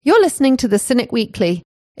You're listening to the Cynic Weekly.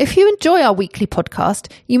 If you enjoy our weekly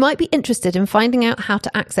podcast, you might be interested in finding out how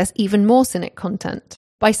to access even more Cynic content.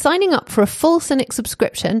 By signing up for a full Cynic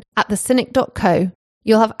subscription at thecynic.co,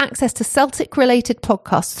 you'll have access to Celtic-related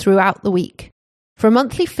podcasts throughout the week. For a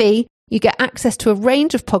monthly fee, you get access to a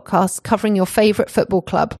range of podcasts covering your favourite football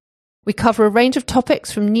club. We cover a range of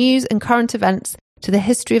topics from news and current events to the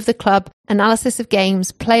history of the club, analysis of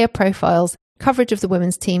games, player profiles, coverage of the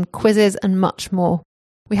women's team, quizzes and much more.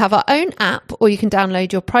 We have our own app, or you can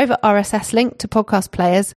download your private RSS link to podcast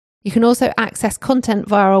players. You can also access content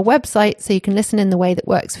via our website so you can listen in the way that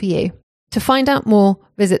works for you. To find out more,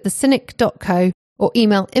 visit thecynic.co or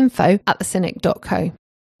email info@thecynic.co.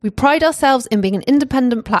 We pride ourselves in being an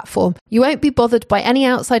independent platform. You won't be bothered by any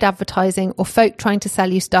outside advertising or folk trying to sell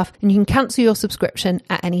you stuff, and you can cancel your subscription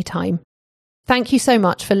at any time. Thank you so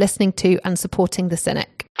much for listening to and supporting The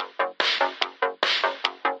Cynic.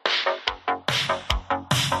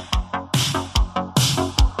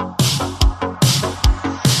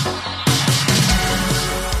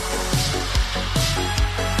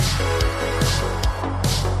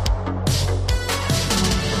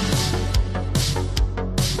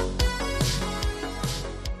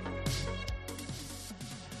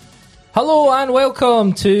 Hello and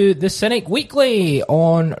welcome to the Cynic Weekly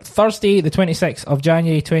on Thursday the 26th of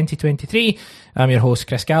January 2023. I'm your host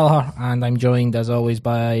Chris Gallagher and I'm joined as always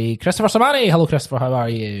by Christopher Sermanni. Hello Christopher, how are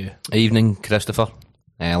you? Evening Christopher,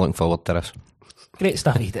 looking forward to this. Great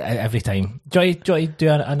stuff every time. Do you do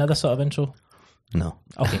another sort of intro? No.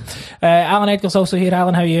 Okay. Allan, Edgar's also here.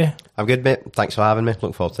 Allan, how are you? I'm good, mate. Thanks for having me.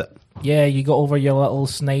 Looking forward to it. Yeah, you got over your little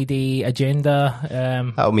snidey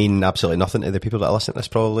agenda. That'll mean absolutely nothing to the people that are listening to this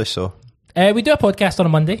probably, so... we do a podcast on a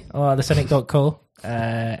Monday, thecynic.co,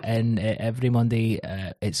 and every Monday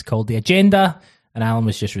it's called The Agenda, and Allan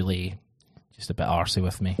was just a bit arsey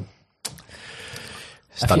with me.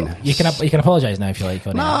 You can apologise now if you like.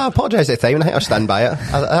 I apologise at the time, and I think I'll stand by it.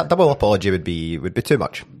 A double apology would be too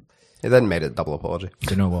much. It didn't merit a double apology.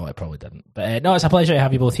 Do you know what? It probably didn't. But no, it's a pleasure to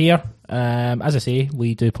have you both here. As I say,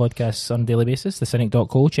 we do podcasts on a daily basis,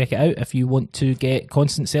 thecynic.co. Check it out if you want to get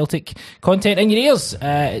constant Celtic content in your ears.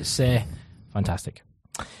 It's fantastic.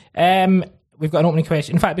 We've got an opening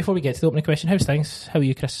question. In fact, before we get to the opening question, how's things? How are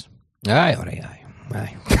you, Chris? Aye, all right,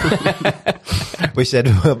 aye. We said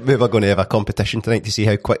we were going to have a competition tonight to see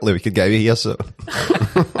how quickly we could get out of here, so...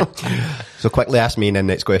 So quickly ask me the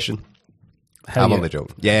next question. I'm on the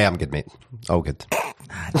job. Yeah, I'm good, mate. All good.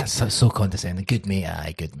 That's so condescending. Good mate,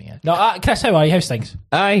 aye, good mate. No, Chris, how are you? How's things?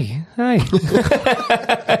 Aye.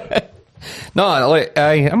 No, look,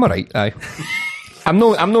 aye, I'm all right. Aye. I'm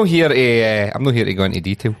not here to go into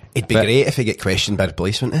detail. It'd be great if he get questioned by the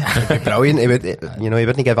police, wouldn't it? It'd be brilliant. He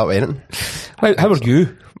wouldn't give up anything. How are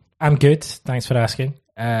you? I'm good. Thanks for asking.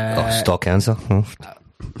 Stock answer.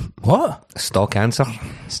 What? Stock answer.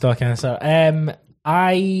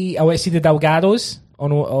 I went to see the Delgados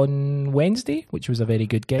on Wednesday, which was a very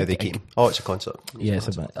good gig. Oh, it's a concert. Yeah,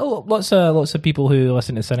 lots of people who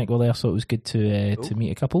listen to Cynic were there, so it was good to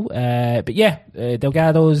meet a couple. But yeah,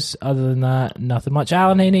 Delgados. Other than that, nothing much.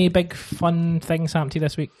 Allan, any big fun things happened to you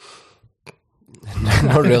this week?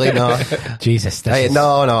 Not really, no. Jesus,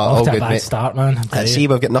 no, all good, bad mate. Start, man. See,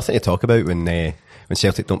 we've got nothing to talk about when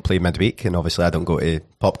Celtic don't play midweek, and obviously I don't go to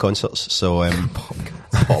pop concerts, so pop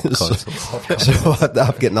concerts. So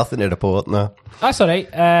I've got nothing to report now. That's all right.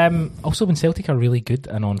 Also, when Celtic are really good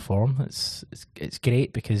and on form, it's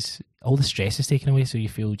great because all the stress is taken away, so you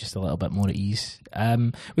feel just a little bit more at ease.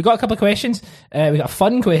 We got a couple of questions. We got a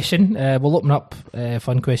fun question. We'll open up a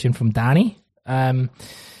fun question from Danny. I'm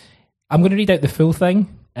going to read out the full thing.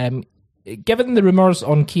 Given the rumours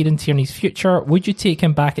on Kieran Tierney's future, would you take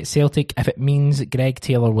him back at Celtic if it means Greg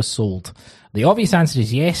Taylor was sold? The obvious answer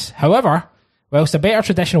is yes. However, whilst a better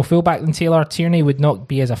traditional fullback than Taylor, Tierney would not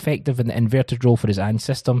be as effective in the inverted role for his own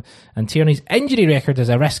system, and Tierney's injury record is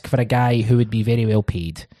a risk for a guy who would be very well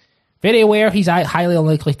paid. Very aware he's highly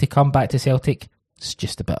unlikely to come back to Celtic. It's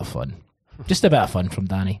just a bit of fun. Just a bit of fun from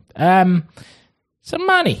Danny.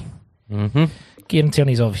 Sermanni. Mm-hmm. Kieran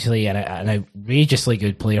Tierney's obviously an outrageously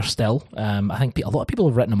good player still. I think a lot of people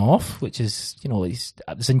have written him off, which is,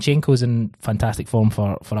 Zinchenko's in fantastic form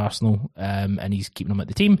for Arsenal, and he's keeping him at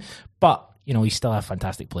the team. But, he's still a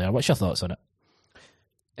fantastic player. What's your thoughts on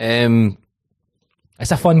it?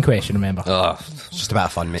 It's a fun question, remember. It's just a bit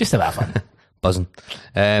of fun, mate. Just a bit of fun. Buzzing.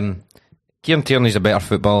 Kieran Tierney's a better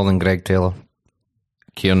footballer than Greg Taylor.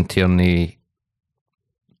 Kieran Tierney's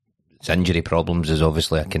injury problems is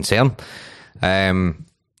obviously a concern.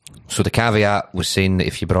 So the caveat was saying that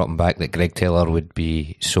if you brought him back that Greg Taylor would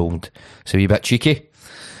be sold. It's a wee bit cheeky.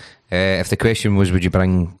 If the question was would you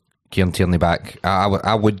bring Kieran Tierney back.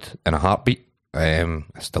 I would in a heartbeat. I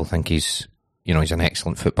still think he's an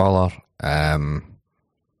excellent footballer.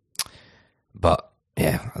 But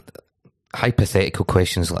yeah, hypothetical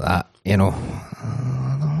questions like that,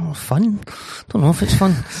 fun. Don't know if it's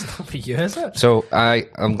fun. It's not for you, is it? So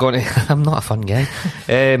I'm not a fun guy.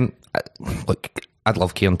 Look, I'd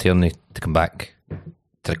love Kieran Tierney to come back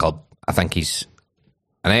to the club. I think he's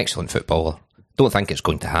an excellent footballer. Don't think it's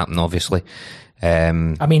going to happen, obviously.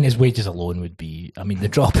 His wages alone would be... the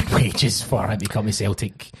drop in wages for him becoming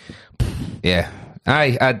Celtic. Yeah.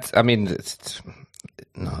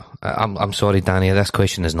 No, I'm sorry, Danny. This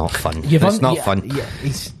question is not fun. It's not fun. Yeah,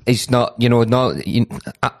 it's not.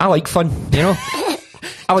 I like fun.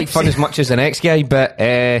 I like fun as much as the next guy. But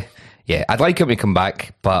I'd like him to come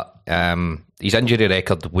back. But his injury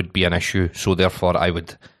record would be an issue. So therefore, I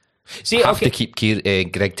would have to keep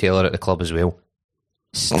Greg Taylor at the club as well.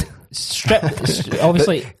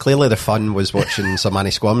 Obviously, clearly the fun was watching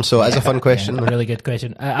Sermanni squirm. So it's a fun question. A really good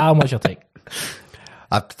question. Alan, what's your take?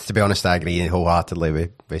 To be honest, I agree wholeheartedly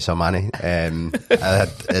with Sermanni.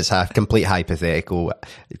 It's a complete hypothetical.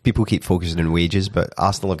 People keep focusing on wages, but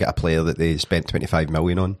Arsenal have got a player that they spent 25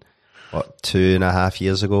 million on, 2.5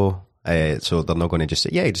 years ago? So they're not going to just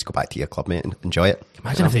say, just go back to your club, mate, and enjoy it.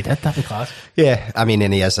 Imagine if they did, that'd be class. Yeah,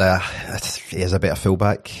 and he is a better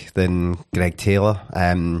fullback than Greg Taylor.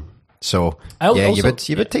 You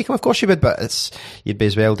would take him, of course you would, but you'd be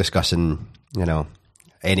as well discussing,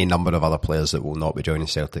 any number of other players that will not be joining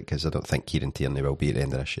Celtic, because I don't think Kieran Tierney will be at the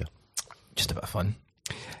end of this year. Just a bit of fun.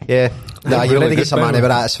 Yeah. No, you really get some money, but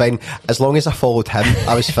that's fine. As long as I followed him,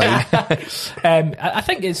 I was fine. I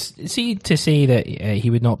think to say that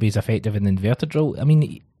he would not be as effective in the inverted role, I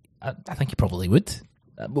think he probably would.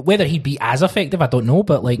 Whether he'd be as effective, I don't know,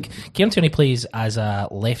 but Kieran Tierney plays as a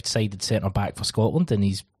left-sided centre-back for Scotland, and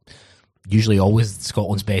he's usually always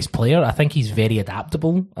Scotland's best player. I think he's very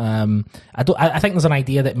adaptable. I think there's an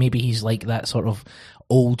idea that maybe he's like that sort of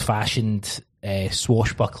old-fashioned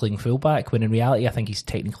swashbuckling fullback, when in reality I think he's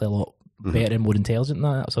technically a lot better and more intelligent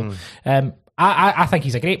than that. So I think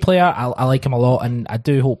he's a great player. I like him a lot, and I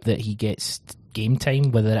do hope that he gets game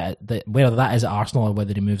time, whether that is at Arsenal or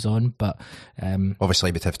whether he moves on. But obviously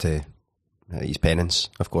he would have to his penance,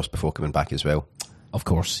 of course, before coming back as well. Of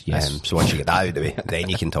course, yes. So once you get that out of the way, then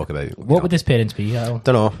you can talk about... What would his parents be? I don't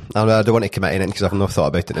know. I don't want to commit anything because I've not thought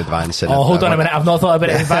about it in advance. Hold on a minute. I've not thought about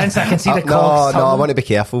it in advance. I can see the cogs. No, I want to be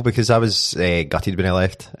careful because I was gutted when I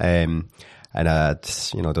left. And I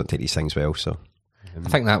don't take these things well, so... I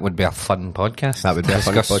think that would be a fun podcast. That would be a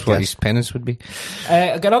fun podcast. What his penance would be.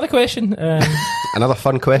 I got another question. Another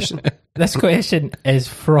fun question. This question is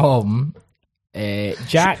from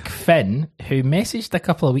Jack Finn, who messaged a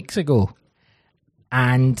couple of weeks ago.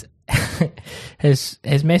 And his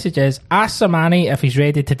message is, ask Sermanni if he's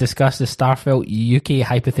ready to discuss the Starfelt UK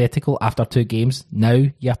hypothetical after 2 games. Now,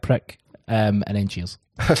 you prick. And then cheers.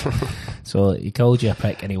 So he called you a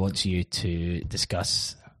prick and he wants you to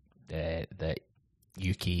discuss the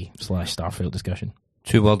UK/Starfelt discussion.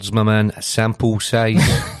 2 words, my man. Sample size.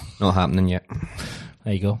 Not happening yet.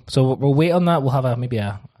 There you go. So we'll wait on that. We'll have maybe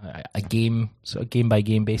a game, sort of game by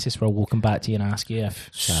game basis, where we'll come back to you and ask you if...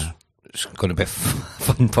 It's going to be a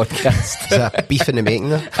fun podcast. Is that beef in the making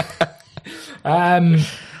there?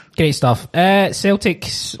 Great stuff.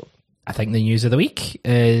 Celtic's, I think the news of the week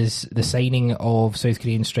is the signing of South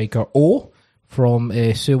Korean striker Oh from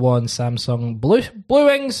Suwon Samsung Blue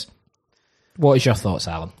Wings. What is your thoughts,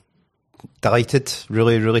 Alan? Delighted.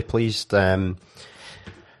 Really, really pleased.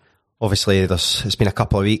 Obviously, it's been a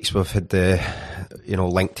couple of weeks. We've had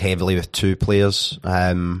linked heavily with 2 players.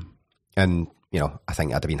 And I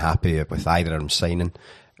think I'd have been happy with either of them signing.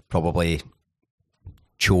 Probably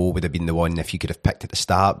Cho would have been the one if you could have picked at the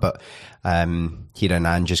start, but hearing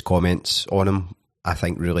Ange's comments on him, I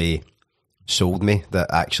think really sold me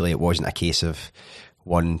that actually it wasn't a case of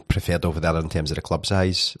one preferred over the other in terms of the club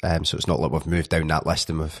size. So it's not like we've moved down that list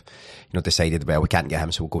and we've decided, well, we can't get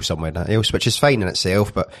him, so we'll go somewhere else, which is fine in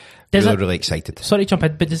itself, but really excited. Sorry to jump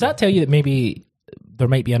in, but does that tell you that maybe there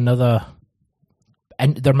might be another...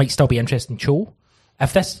 And there might still be interest in Cho.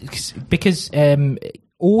 Because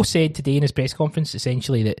O said today in his press conference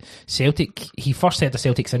essentially that he first heard of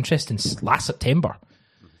Celtic's interest in last September.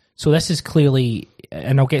 So this is clearly,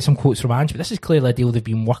 and I'll get some quotes from Ange, but this is clearly a deal they've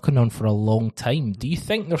been working on for a long time. Do you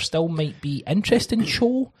think there still might be interest in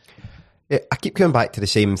Cho? Yeah, I keep coming back to the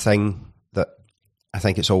same thing that I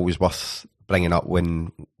think it's always worth bringing up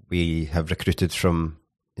when we have recruited from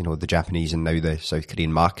the Japanese and now the South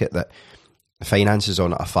Korean market, that the finances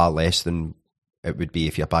on it are far less than it would be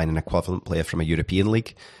if you're buying an equivalent player from a European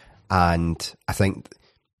league. And I think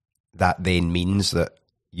that then means that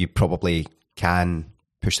you probably can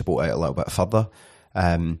push the boat out a little bit further.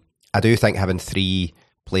 I do think having 3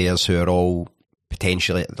 players who are all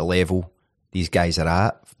potentially at the level these guys are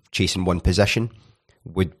at, chasing one position,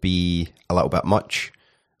 would be a little bit much,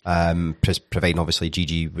 providing obviously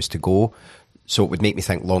Gigi was to go. So it would make me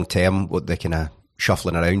think long term what the kind of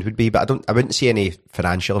shuffling around would be. But I wouldn't see any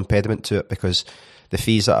financial impediment to it, because the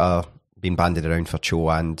fees that are being bandied around for Cho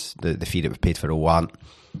and the fee that we've paid for O aren't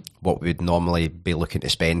what we would normally be looking to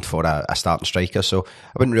spend for a starting striker. So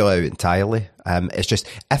I wouldn't rule it out entirely. It's just,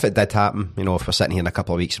 if it did happen, if we're sitting here in a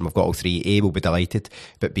couple of weeks and we've got all 3, A, we'll be delighted,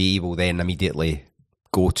 but B, we'll then immediately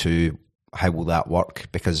go to how will that work,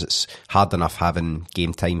 because it's hard enough having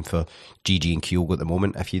game time for Gigi and Kyogo at the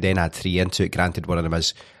moment. If you then add 3 into it, granted one of them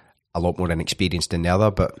is a lot more inexperienced than the other,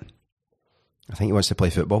 but I think he wants to play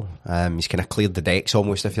football. He's kind of cleared the decks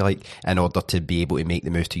almost, if you like, in order to be able to make the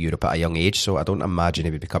move to Europe at a young age. So I don't imagine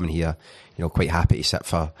he would be coming here, quite happy to sit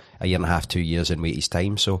for a year and a half, 2 years and wait his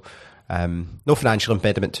time. So no financial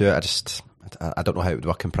impediment to it. I don't know how it would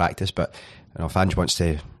work in practice, but if Ange wants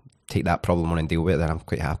to take that problem on and deal with it, then I'm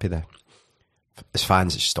quite happy there. As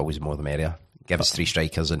fans, it's just always more the merrier. Give us 3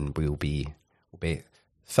 strikers and we'll be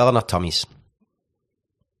filling our tummies.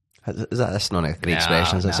 That's not a great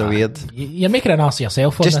expression, is it? So weird. You're making an ass of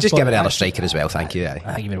yourself on just this. Just give it another striker as well, thank you.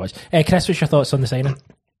 Thank you very much. Chris, what's your thoughts on the signing?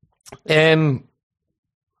 Yeah,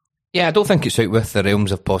 I don't think it's out with the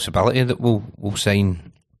realms of possibility that we'll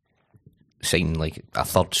sign like a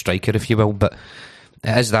third striker, if you will, but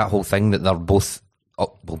it is that whole thing that they're both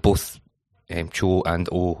Cho and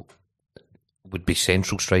O would be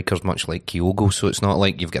central strikers, much like Kyogo, so it's not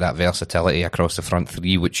like you've got that versatility across the front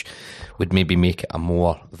 3, which would maybe make it a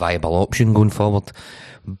more viable option going forward.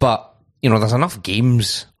 But there's enough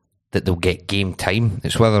games that they'll get game time.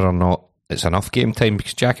 It's whether or not it's enough game time,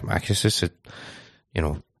 because Giakoumakis has had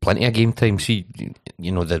plenty of game time. See,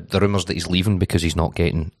 the rumours that he's leaving because he's not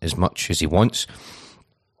getting as much as he wants,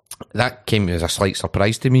 that came as a slight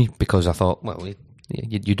surprise to me, because I thought, well,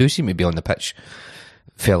 you do seem to be on the pitch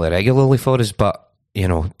fairly regularly for us, but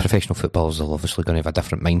professional footballers are obviously going to have a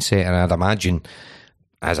different mindset, and I'd imagine,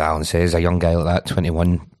 as Allan says, a young guy like that,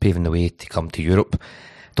 21, paving the way to come to Europe,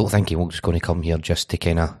 don't think he was going to come here just to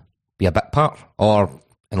kind of be a bit part, or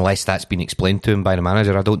unless that's been explained to him by the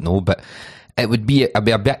manager, I don't know, but I'd be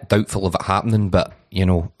a bit doubtful of it happening. But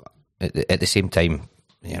at the same time,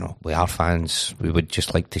 we are fans, we would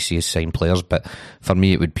just like to see us sign players, but for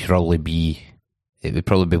me it would probably be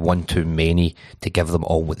one too many to give them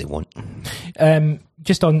all what they want.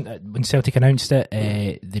 Just on when Celtic announced it,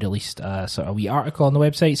 they released a sort of wee article on the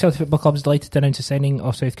website. Celtic Football Club is delighted to announce the signing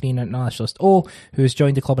of South Korean internationalist O, who has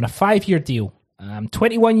joined the club on a 5-year deal.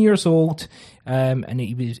 21 years old, and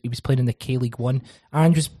he was playing in the K-League 1,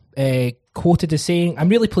 and was quoted as saying, "I'm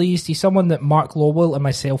really pleased. He's someone that Mark Lowell and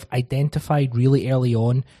myself identified really early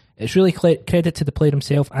on. It's really credit to the player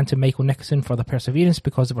himself and to Michael Nicholson for the perseverance,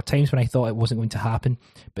 because there were times when I thought it wasn't going to happen,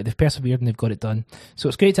 but they've persevered and they've got it done. So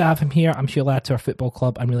it's great to have him here. I'm sure he'll add to our football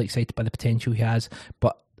club. I'm really excited by the potential he has,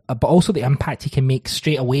 but also the impact he can make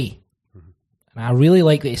straight away." And I really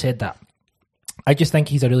like that he said that. I just think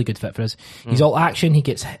he's a really good fit for us. He's all action, he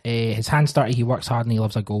gets his hands dirty, he works hard and he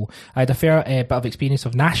loves a goal. I had a fair bit of experience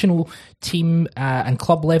of national team and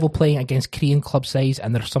club level playing against Korean club sides,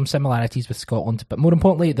 and there are some similarities with Scotland, but more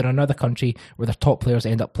importantly, they're another country where their top players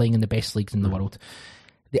end up playing in the best leagues in the world.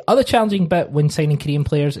 The other challenging bit when signing Korean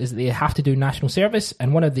players is that they have to do national service,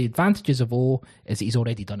 and one of the advantages of O is that he's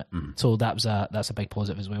already done it. So that's a big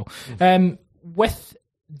positive as well. With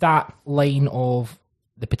that line of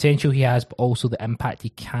the potential he has, but also the impact he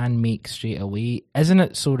can make straight away, isn't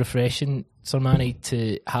it so refreshing, Sermanni,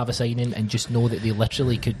 to have a signing and just know that they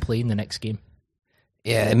literally could play in the next game?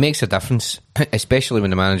 Yeah, it makes a difference, especially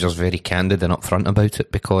when the manager's very candid and upfront about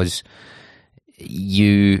it, because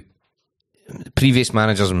previous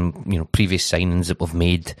managers and previous signings that we've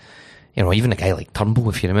made, even a guy like Turnbull,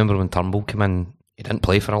 if you remember when Turnbull came in, he didn't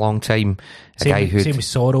play for a long time. Same with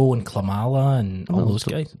Sorrow and Klamala and all those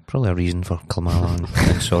guys. Probably a reason for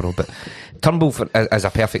Klamala and Sorrow, but Turnbull as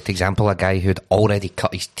a perfect example, a guy who'd already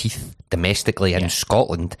cut his teeth domestically in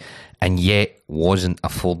Scotland and yet wasn't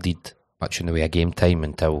afforded much in the way of game time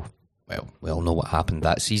until, well, we all know what happened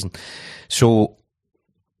that season. So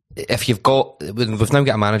if we've now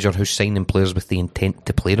got a manager who's signing players with the intent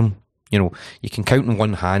to play them, you can count in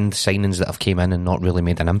one hand signings that have came in and not really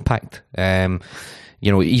made an impact. Even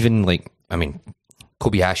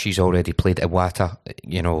Kobayashi's already played at Iwata.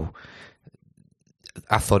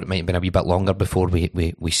 I thought it might have been a wee bit longer before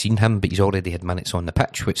we seen him, but he's already had minutes on the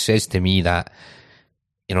pitch, which says to me that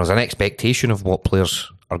there's an expectation of what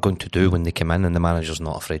players are going to do when they come in, and the manager's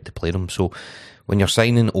not afraid to play them. So when you're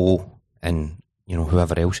signing O and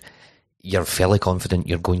whoever else, you're fairly confident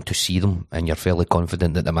you're going to see them, and you're fairly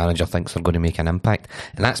confident that the manager thinks they're going to make an impact,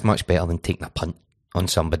 and that's much better than taking a punt on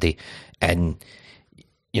somebody. And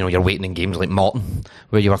you're waiting in games like Morton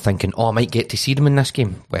where you were thinking, I might get to see them in this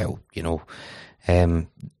game. Well,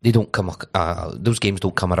 they don't come. Those games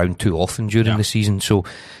don't come around too often during the season. So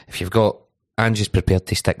if you've got Ange's prepared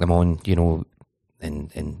to stick them on,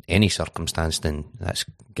 in any circumstance, then that's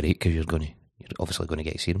great, because you're obviously going to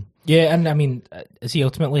get to see them. Yeah, and I mean, is he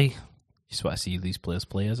ultimately just want to see these players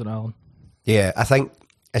play, as an Allan? Yeah, I think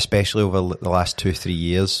especially over the last 2-3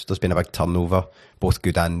 years, there's been a big turnover, both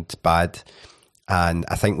good and bad. And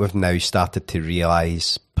I think we've now started to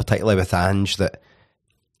realise, particularly with Ange, that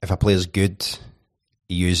if a player's good,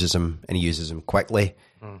 he uses him, and he uses him quickly.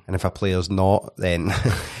 And if a player's not, then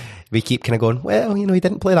we keep kind of going, well, he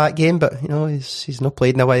didn't play that game, but he's not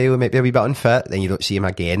played in a while, maybe a wee bit unfit. Then you don't see him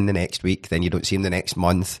again the next week, then you don't see him the next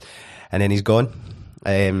month, and then he's gone.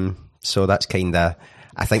 So that's kind of,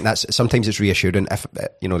 I think that's, sometimes it's reassuring if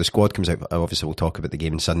the squad comes out. Obviously we'll talk about the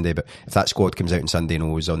game on Sunday, but if that squad comes out on Sunday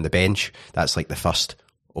and was on the bench, that's like the first,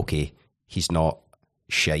 okay, he's not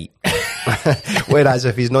shite. Whereas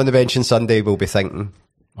if he's not on the bench on Sunday, we'll be thinking,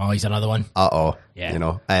 he's another one.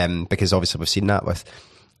 Because obviously we've seen that with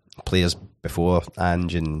players before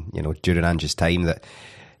Ange and during Ange's time, that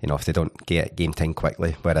if they don't get game time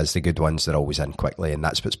quickly, whereas the good ones, they're always in quickly, and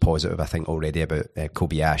that's what's positive, I think, already about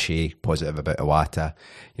Kobayashi, positive about Iwata.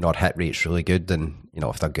 Our hit rate's really good, and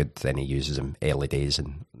if they're good, then he uses them early days,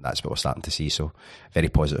 and that's what we're starting to see, so very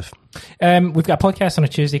positive. We've got a podcast on a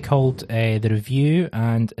Tuesday called The Review,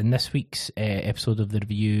 and in this week's episode of The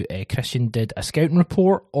Review, Christian did a scouting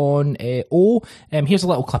report on O. Here's a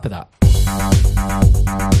little clip of that.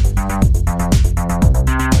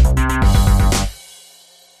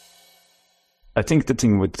 I think the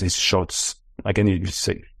thing with his shots, again, you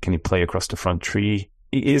say, can he play across the front three?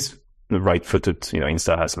 He is right-footed.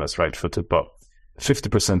 Insta has him as right-footed, but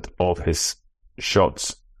 50% of his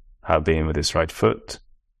shots have been with his right foot.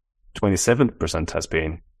 27% has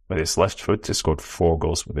been with his left foot. He scored 4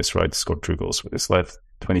 goals with his right, scored 2 goals with his left.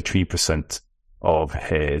 23% of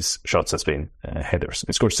his shots has been headers.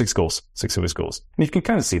 He scored 6 goals, 6 of his goals. And you can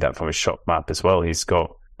kind of see that from his shot map as well. He's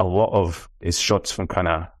got a lot of his shots from kind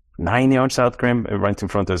of 9 yards out, Graham. Right in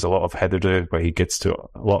front, there's a lot of header there where he gets to.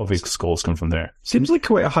 A lot of his goals come from there. Seems like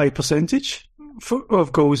quite a high percentage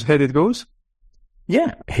of goals, headed goals.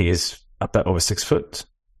 Yeah, he is a bit over 6 foot.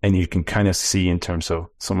 And you can kind of see in terms of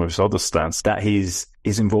some of his other stats that he's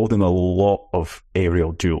involved in a lot of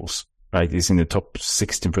aerial duels. Right, he's in the top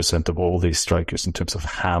 16% of all these strikers in terms of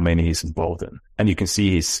how many he's involved in. And you can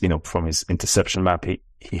see from his interception map,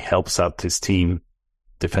 he helps out his team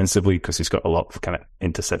defensively because he's got a lot of kind of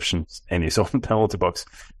interceptions in his own penalty box.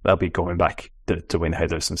 They'll be going back to win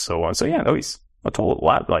headers and so on. So he's a total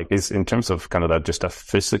lad. Like, is in terms of kind of that, just a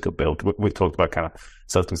physical build. We talked about kind of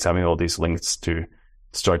Celtics having all these links to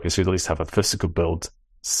strikers who at least have a physical build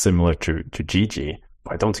similar to Gigi.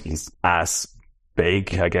 But I don't think he's as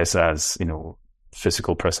big, I guess, as,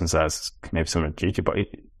 physical presence as maybe similar to Gigi, but he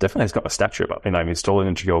definitely has got a stature about him. He's taller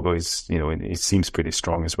than Diogo. He seems pretty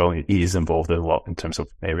strong as well. He is involved in a lot in terms of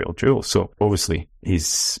aerial duels. So obviously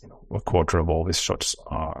he's a quarter of all his shots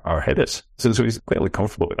are headed. So he's clearly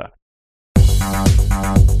comfortable with that.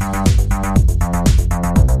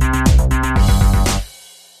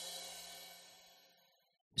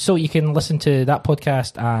 So you can listen to that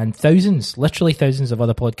podcast and literally thousands of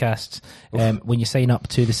other podcasts when you sign up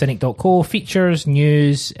to the Cynic.co. Features,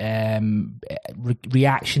 news,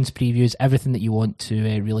 reactions, previews, everything that you want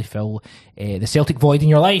to really fill the Celtic void in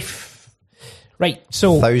your life. Right,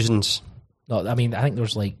 so... Thousands. No, I think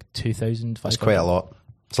there's like 2,000. That's quite a lot.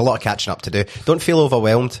 It's a lot of catching up to do. Don't feel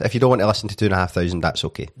overwhelmed. If you don't want to listen to 2,500, that's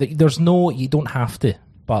okay. You don't have to,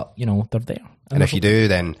 but, they're there. And if you do,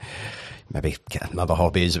 then... maybe get another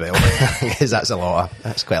hobby as well, because that's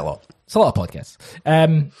quite a lot. It's a lot of podcasts.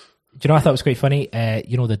 Do you know, I thought it was quite funny,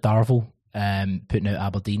 the Darvel putting out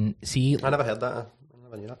Aberdeen. See, I never heard that. I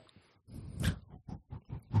never knew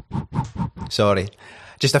that. Sorry.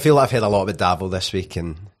 Just I feel like I've heard a lot about Darvel this week,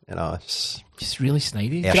 and, it's... just really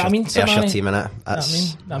snidey. Ayrshire team in it.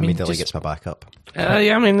 That's immediately gets my back up.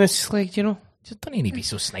 It's like, just don't need to be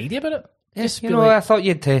so snidey about it. Just I thought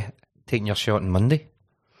you'd taken your shot on Monday.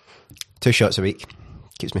 2 shots a week.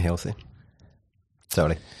 Keeps me healthy.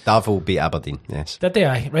 Sorry. Darvel beat Aberdeen, yes. Did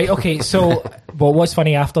they? Right, okay. So, well, what's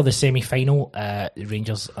funny, after the semi-final,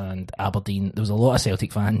 Rangers and Aberdeen, there was a lot of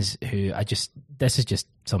Celtic fans who this is just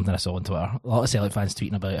something I saw on Twitter. A lot of Celtic fans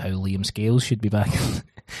tweeting about how Liam Scales should be back,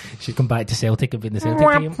 should come back to Celtic and be in the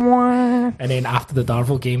Celtic team. And then after the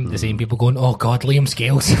Darvel game, the same people going, oh God, Liam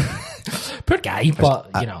Scales. Poor guy, but,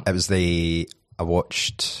 you know. I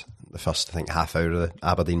watched the first, I think, half hour of the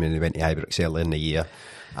Aberdeen when they went to Ibrox early in the year,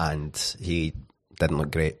 and he didn't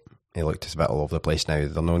look great. He looked a bit all over the place now.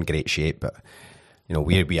 They're not in great shape, but you know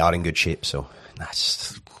we are in good shape. So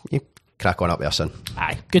you crack on up there, son.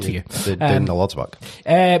 Aye, good for you. Doing the Lord's work.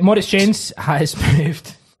 Maurice Jenz has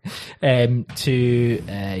moved to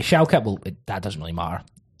Schalke. Well, that doesn't really matter.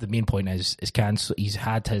 The main point is cancel. He's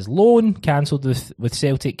had his loan cancelled with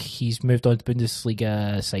Celtic. He's moved on to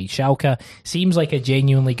Bundesliga side Schalke. Seems like a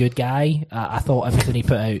genuinely good guy. I thought everything he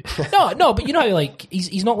put out. No, but you know, like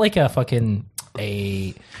he's not like a fucking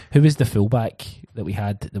who was the fullback that we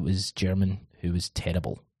had that was German who was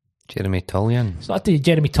terrible. Jeremy Toljan. It's not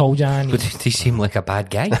Jeremy Toljan. But did he seem like a bad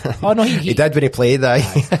guy? Oh no, he did when he played.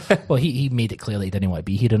 Well, he made it clear that he didn't want to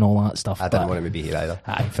be here and all that stuff. I didn't want him to be here either.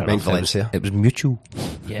 Aye, Valencia. It was mutual.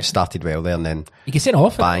 Yeah, started well there and then you get sent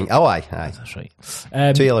off. Bang! Oh, aye. That's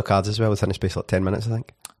right. 2 yellow cards as well within a space of like 10 minutes, I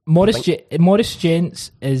think. Maurice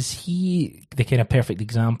Jenz, is he the kind of perfect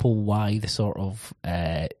example why the sort of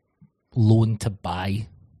loan to buy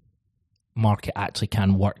market actually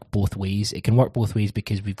can work both ways? It can work both ways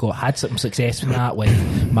because we've had some success in that with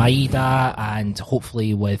Maeda and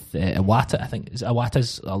hopefully with Iwata. I think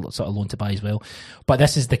Iwata's a sort of loan to buy as well. But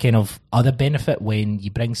this is the kind of other benefit when you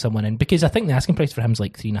bring someone in, because I think the asking price for him is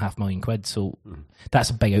like £3.5 million, so that's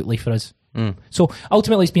a big outlay for us. So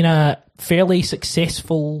ultimately it's been a fairly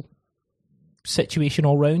successful situation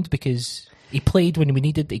all round because he played when we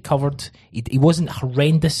needed, he covered, he wasn't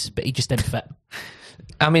horrendous, but he just didn't fit.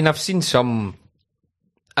 I mean, I've seen some.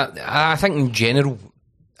 I think in general,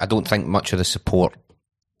 I don't think much of the support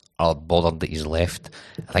are bothered that he's left.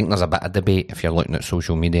 I think there's a bit of debate if you're looking at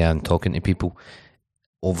social media and talking to people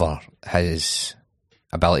over his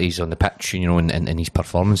abilities on the pitch, you know, and his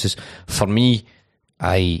performances. For me,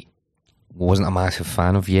 I wasn't a massive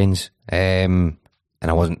fan of Jenz, and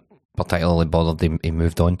I wasn't particularly bothered he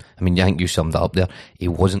moved on. I mean, I think you summed it up there. He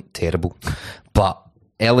wasn't terrible, but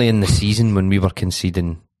early in the season when we were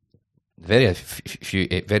conceding very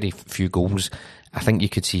few goals, I think you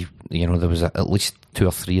could see, you know, there was at least 2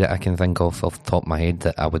 or 3 that I can think of off the top of my head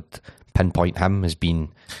that I would pinpoint him as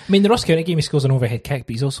being. I mean, the Ross County game, he scores an overhead kick,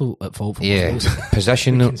 but he's also at fault for goals.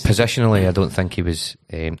 Positionally, I don't think he was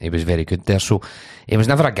very good there. So he was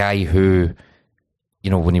never a guy who,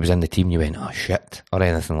 you know, when he was in the team, you went, oh shit, or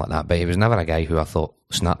anything like that. But he was never a guy who I thought,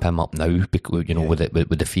 snap him up now, because, you know, with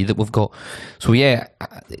the fee that we've got. So yeah,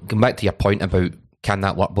 going back to your point about can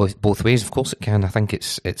that work both ways? Of course it can. I think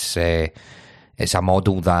it's a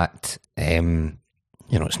model that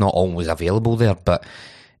you know, it's not always available there, but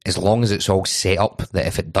as long as it's all set up that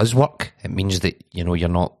if it does work, it means that, you know, you're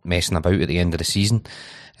not messing about at the end of the season.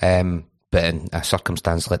 But in a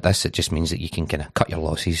circumstance like this, it just means that you can kind of cut your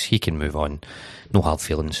losses. He can move on. No hard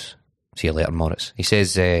feelings. See you later, Morris. He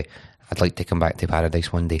says, I'd like to come back to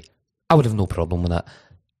Paradise one day. I would have no problem with that.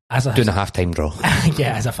 Doing a half-time draw.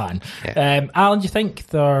 Yeah, as a fan. Yeah. Alan, do you think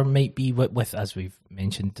there might be, with as we've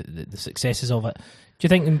mentioned, the successes of it, do you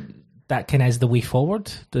think that kind of is the way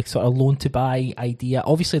forward? The sort of loan-to-buy idea?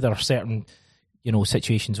 Obviously, there are certain, you know,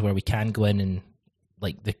 situations where we can go in and,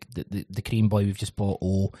 like the Korean boy we've just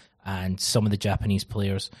bought, and some of the Japanese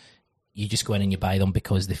players, you just go in and you buy them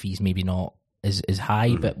because the fees maybe not is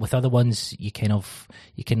high, but with other ones you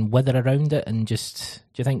can wither around it and just,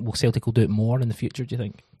 do you think Celtic will do it more in the future, do you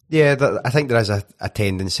think? Yeah, I think there is a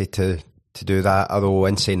tendency to do that, although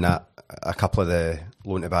in saying that, a couple of the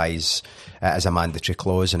loan to buys as a mandatory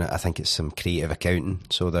clause, and I think it's some creative accounting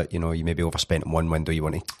so that, you know, you maybe overspent in one window, you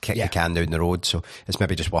want to kick the can down the road, so it's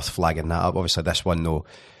maybe just worth flagging that up. Obviously this one though,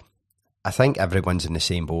 I think everyone's in the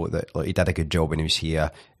same boat that, look, he did a good job when he was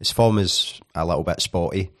here. His form is a little bit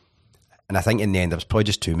spotty, and I think in the end there was probably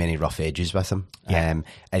just too many rough edges with him. And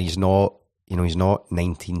he's not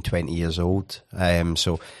 19, 20 years old.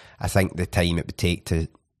 So I think the time it would take to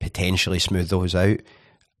potentially smooth those out,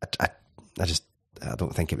 I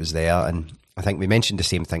don't think it was there. And I think we mentioned the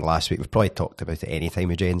same thing last week. We've probably talked about it any time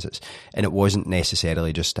with Jenz. And it wasn't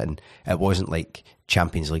necessarily it wasn't like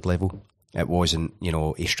Champions League level. It wasn't, you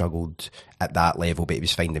know, he struggled at that level, but he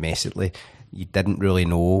was fine domestically. You didn't really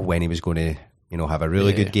know when he was going to, you know, have a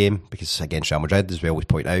really good game, because against Real Madrid, as we always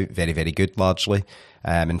point out, very, very good largely.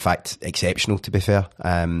 In fact, exceptional, to be fair,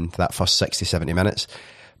 for that first 60, 70 minutes.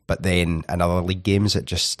 but then in other league games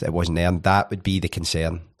it wasn't there, and that would be the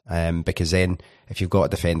concern. Because then if you've got a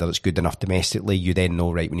defender that's good enough domestically, you then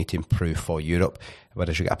know, right, we need to improve for Europe.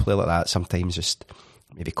 Whereas you get a player like that, sometimes just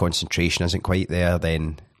maybe concentration isn't quite there,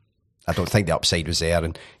 then I don't think the upside was there.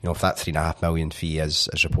 And if that £3.5 million fee is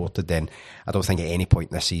reported, then I don't think at any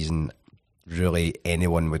point this season really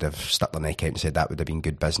anyone would have stuck their neck out and said that would have been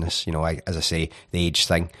good business. As I say, the age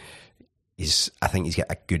thing, I think he's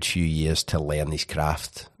got a good few years to learn his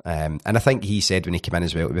craft. And I think he said when he came in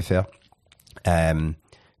as well, to be fair,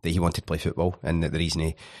 that he wanted to play football, and that the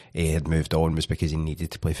reason he had moved on was because he needed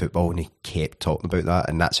to play football, and he kept talking about that,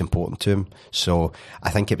 and that's important to him. So I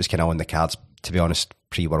think it was kind of on the cards, to be honest,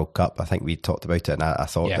 pre-World Cup. I think we talked about it, and I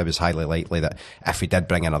thought it was highly likely that if we did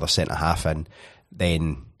bring another centre-half in,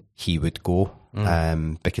 then he would go,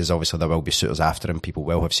 because obviously there will be suitors after him. People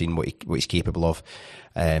will have seen what he's capable of.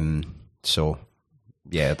 So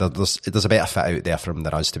yeah, there's a better fit out there for him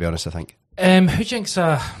than us, to be honest, I think. Who do you think's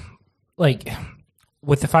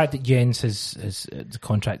with the fact that Jenz has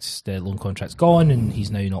the loan contract's gone and he's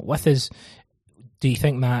now not with us, do you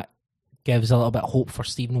think that gives a little bit of hope for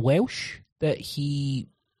Stephen Welsh that he,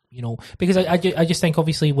 because I just think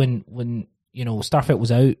obviously when Starfelt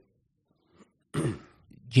was out,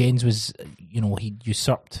 Jenz was, he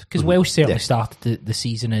usurped, because Welsh certainly started the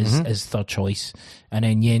season as third choice, and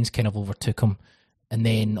then Jenz kind of overtook him, and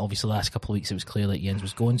then obviously the last couple of weeks it was clear that Jenz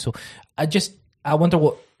was going. So I wonder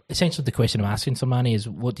what, essentially the question I'm asking Sermanni is,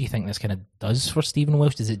 what do you think this kind of does for Stephen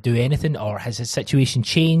Welsh? Does it do anything, or has his situation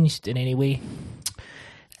changed in any way?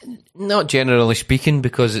 Not generally speaking,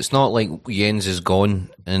 because it's not like Jenz is gone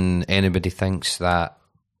and anybody thinks that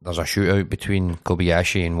there's a shootout between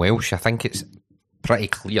Kobayashi and Welsh. I think it's pretty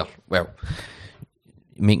clear. Well,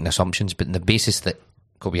 making assumptions, but on the basis that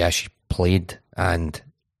Kobayashi played and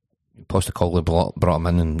Postecoglou brought him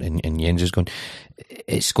in and Jenz is gone,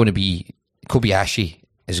 it's going to be Kobayashi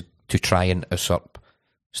is to try and usurp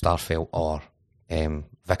Starfelt or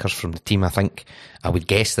Vickers from the team. I think I would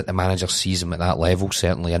guess that the manager sees him at that level,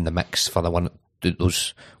 certainly in the mix for one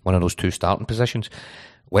of those two starting positions.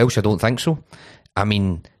 Welsh, I don't think so. I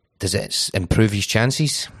mean, does it improve his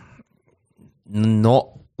chances? Not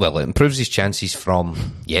well. It improves his chances from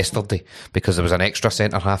yesterday because there was an extra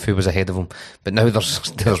centre half who was ahead of him, but now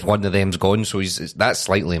there's one of them's gone, so that's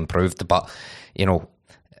slightly improved. But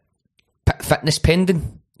fitness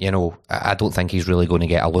pending, I don't think he's really going to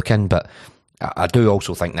get a look in. But I do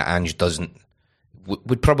also think that Ange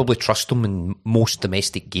would probably trust him in most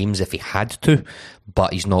domestic games if he had to,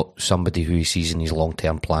 but he's not somebody who he sees in his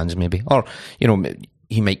long-term plans maybe. Or,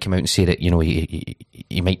 he might come out and say that,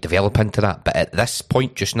 he might develop into that. But at this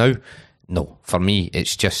point just now, no. For me,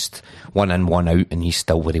 it's just one in, one out, and he's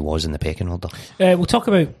still where he was in the pecking order. We'll talk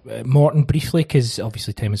about Morton briefly, because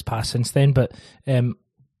obviously time has passed since then, but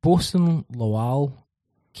Bosun Lawal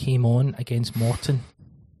came on against Morton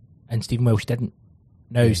and Stephen Welsh didn't.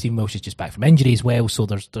 Now Stephen Welsh is just back from injury as well, so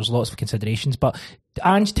there's lots of considerations. But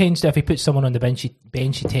Ange tends to, if he puts someone on the bench, he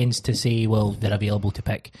tends to say, well, they're available to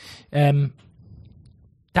pick.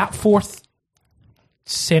 That fourth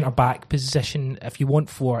centre-back position, if you want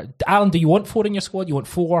four... Allan, do you want four in your squad? You want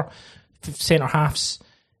four centre-halves?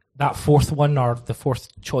 That fourth one, or the fourth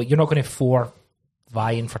choice? You're not going to have four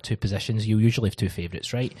vying for two positions. You usually have two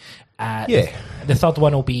favourites, right? Yeah. The third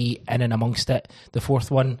one will be in and amongst it. The fourth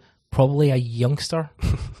one, probably a youngster.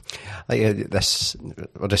 We're just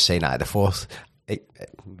saying that at the fourth.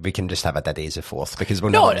 We can just have a Diddy as a fourth, because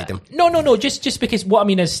we'll never need him. No. Just because what I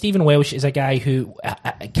mean is Stephen Welsh is a guy who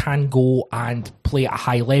can go and play at a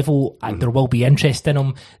high level, and there will be interest in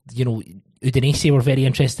him. Udinese were very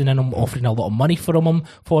interested in him, offering a lot of money for him.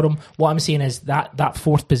 What I'm saying is that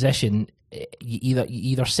fourth position, you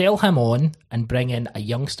either sell him on and bring in a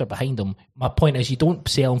youngster behind him. My point is, you don't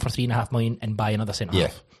sell him for $3.5 million and buy another centre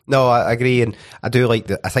half. No, I agree, and I do like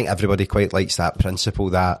that. I think everybody quite likes that principle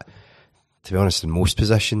that, to be honest, in most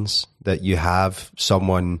positions, that you have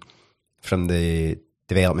someone from the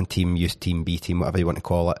development team, youth team, B team, whatever you want to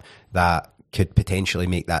call it, that could potentially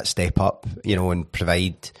make that step up, and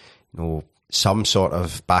provide, some sort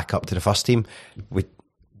of backup to the first team.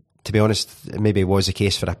 To be honest, maybe it was the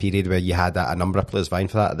case for a period where you had a number of players vying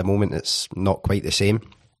for that. At the moment, it's not quite the same.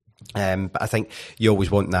 But I think you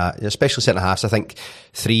always want that, especially centre halves. I think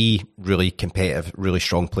three really competitive, really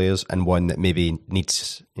strong players, and one that maybe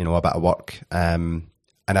needs, a bit of work. And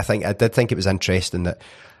I did think it was interesting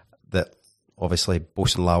that obviously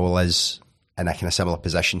Bosun Lawal is in a kind of similar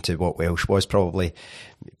position to what Welsh was, probably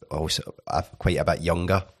also quite a bit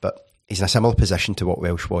younger, but he's in a similar position to what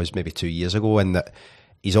Welsh was maybe 2 years ago, in that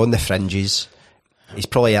he's on the fringes. he's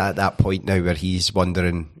probably at that point now where he's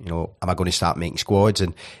wondering, am I going to start making squads?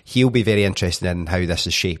 And he'll be very interested in how this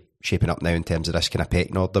is shaping up now in terms of this kind of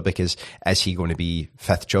pecking order, because is he going to be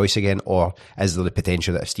fifth choice again, or is there the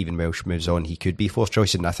potential that if Stephen Welsh moves on, he could be fourth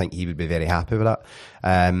choice? And I think he would be very happy with that.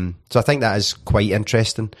 So I think that is quite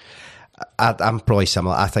interesting. I'm probably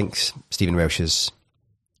similar. I think Stephen Welsh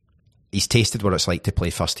he's tasted what it's like to play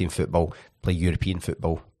first team football, play European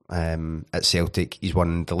football at Celtic. He's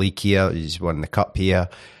won the league here, he's won the cup here,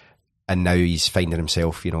 and now he's finding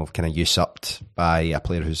himself, kind of usurped by a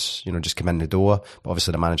player who's, just come in the door. But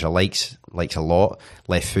obviously the manager likes a lot,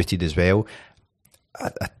 left-footed as well.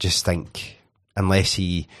 I just think, unless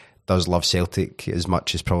he does love Celtic as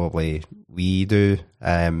much as probably we do,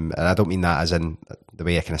 and I don't mean that as in the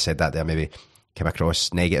way I kind of said that there maybe came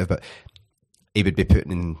across negative, but he would be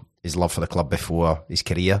putting in his love for the club before his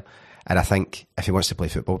career. And I think if he wants to play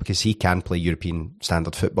football, because he can play European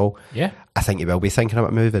standard football, I think he will be thinking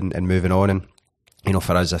about moving on. And,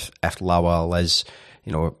 for us, if Lawal is,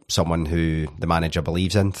 someone who the manager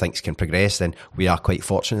believes in, thinks can progress, then we are quite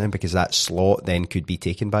fortunate then, because that slot then could be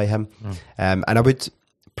taken by him. And I would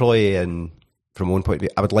probably, from one point of view,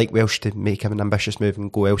 I would like Welsh to make him an ambitious move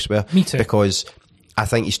and go elsewhere. Me too. Because I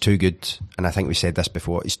think he's too good, and I think we said this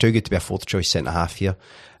before, he's too good to be a fourth choice centre-half here.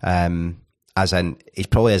 As in, he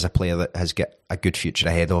probably is a player that has got a good future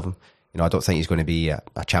ahead of him. I don't think he's going to be a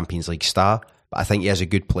Champions League star, but I think he is a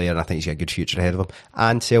good player, and I think he's got a good future ahead of him.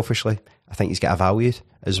 And selfishly, I think he's got a value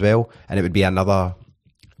as well, and it would be another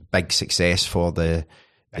big success for the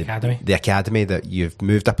academy, that you've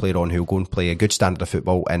moved a player on who'll go and play a good standard of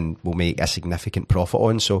football and will make a significant profit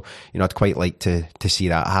on. So, I'd quite like to see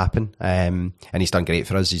that happen. And he's done great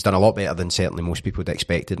for us. He's done a lot better than certainly most people would have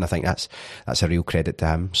expected, and I think that's a real credit to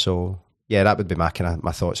him. So, yeah, that would be my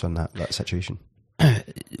thoughts on that situation.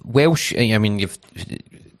 Welsh, I mean,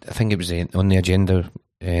 I think it was on the agenda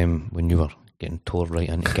when you were getting tore right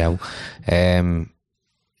into Gal.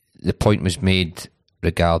 The point was made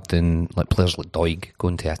regarding players like Doig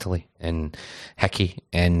going to Italy and Hickey,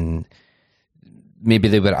 and maybe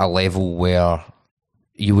they were at a level where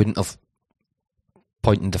you wouldn't have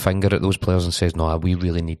pointed the finger at those players and says, no, we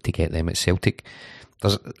really need to get them at Celtic.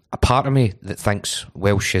 There's a part of me that thinks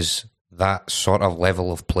Welsh is that sort of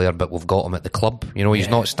level of player, but we've got him at the club. He's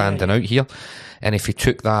not standing out here. And if he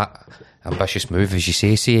took that ambitious move, as you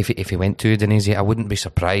say if he went to Udinese, I wouldn't be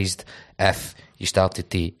surprised if you started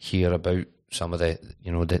to hear about some of the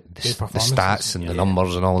stats and the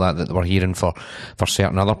numbers and all that we're hearing for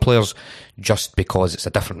certain other players, just because it's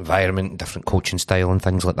a different environment, different coaching style and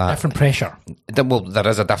things like that. Different pressure. Well, there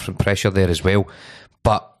is a different pressure there as well.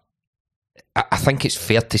 But I think it's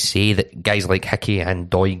fair to say that guys like Hickey and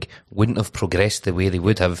Doig wouldn't have progressed the way they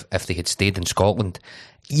would have if they had stayed in Scotland.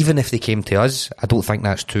 Even if they came to us, I don't think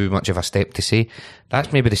that's too much of a step to say.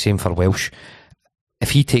 That's maybe the same for Welsh.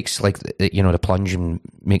 If he takes the plunge and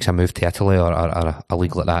makes a move to Italy or a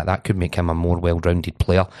league like that, that could make him a more well-rounded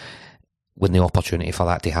player, when the opportunity for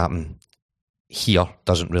that to happen here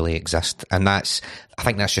doesn't really exist. And I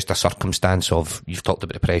think that's just a circumstance of, you've talked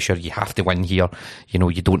about the pressure, you have to win here, you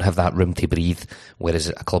don't have that room to breathe, whereas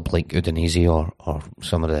a club like Udinese or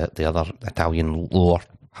some of the other Italian lower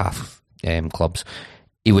half clubs,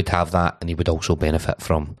 he would have that, and he would also benefit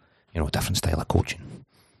from a different style of coaching.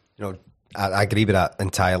 I agree with that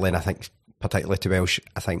entirely, and I think particularly to Welsh,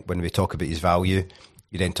 I think when we talk about his value,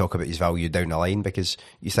 you then talk about his value down the line, because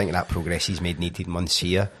you think that progress he's made in 18 months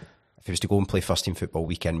here, if he was to go and play first team football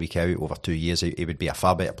week in, week out over 2 years, he would be a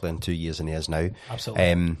far better player in 2 years than he is now.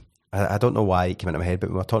 Absolutely. I don't know why it came into my head, but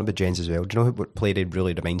we were talking about Jenz as well. Do you know what player he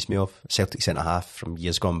really reminds me of? Celtic centre half from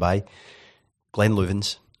years gone by, Glenn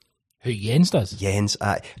Loovens. Who Jenz does? Jenz,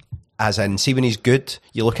 as in, see when he's good,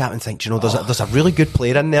 you look at him and think, there's a really good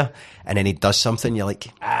player in there, and then he does something, you're like,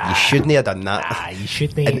 you shouldn't have done that. You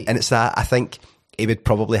shouldn't. And it's that, I think he would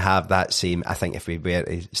probably have that same, I think if we were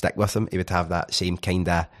to stick with him, he would have that same kind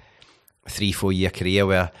of 3-4 year career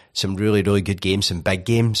where some really, really good games, some big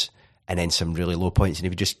games, and then some really low points, and he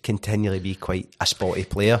would just continually be quite a spotty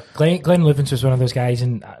player. Glenn Loovens was one of those guys,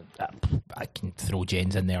 and I can throw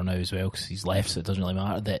Jenz in there now as well, because he's left, so it doesn't really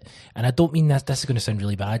matter. And I don't mean this is going to sound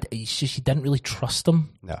really bad, it's just you didn't really trust him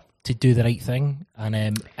to do the right thing,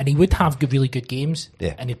 and he would have really good games,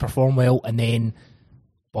 and he'd perform well, and then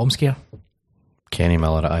bomb scare. Kenny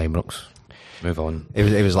Miller at Ibrox. Move on.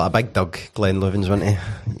 It was like a big Doug, Glenn Loovens, wasn't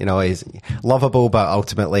he? He's lovable, but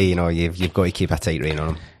ultimately, you've got to keep a tight rein on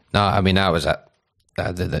him. No, I mean, that was it.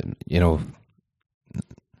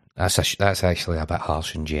 That's actually a bit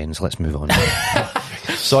harsh on Jenz. Let's move on.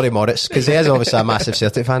 Sorry, Moritz, because he is obviously a massive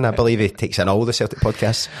Celtic fan. I believe he takes in all the Celtic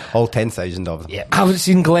podcasts, all 10,000 of them. Yeah. I haven't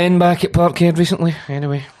seen Glenn back at Parkhead recently.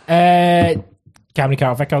 Anyway, Cameron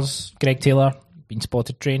Carter-Vickers, Greg Taylor been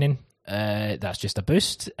spotted training. That's just a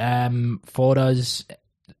boost for us.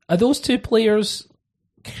 Are those two players,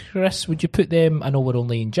 Chris? Would you put them? I know we're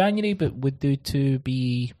only in January, but would they two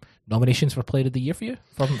be nominations for Player of the Year for you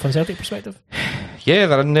from Celtic perspective? Yeah,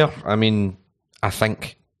 they're in there. I mean, I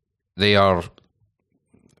think they are.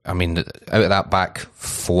 I mean, out of that back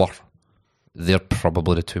four, they're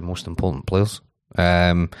probably the two most important players.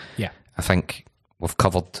 I think we've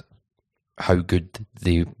covered how good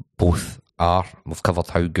they both are. We've covered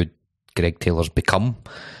how good Greg Taylor's become.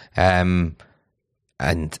 And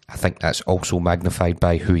I think that's also magnified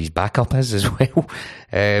by who his backup is as well.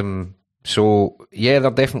 So, yeah, they're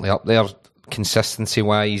definitely up there.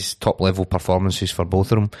 Consistency-wise, top-level performances for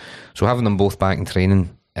both of them. So having them both back in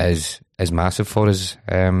training is massive for us.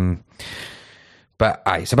 But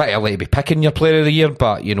it's a bit early to be picking your Player of the Year,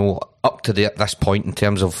 but, you know, up to this point in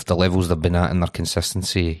terms of the levels they've been at and their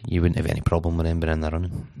consistency, you wouldn't have any problem with them being in the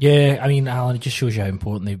running. Yeah, I mean, Allan, it just shows you how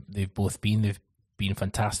important they've both been. They've been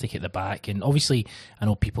fantastic at the back, and obviously I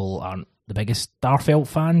know people aren't the biggest Starfelt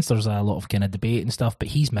fans. There's a lot of kind of debate and stuff, but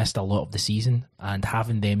he's missed a lot of the season, and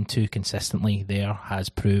having them two consistently there has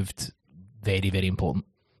proved very, very important.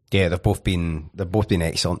 Yeah, they've both been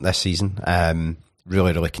excellent this season.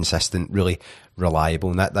 Really, really consistent, really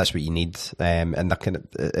reliable, and that's what you need. And they're kind of,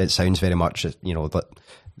 it sounds very much, you know, that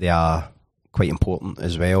they are quite important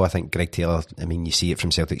as well. I think Greg Taylor, I mean, you see it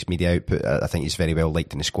from Celtic's media output. I think he's very well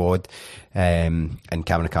liked in the squad. And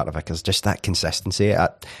Cameron Carter-Vickers, just that consistency.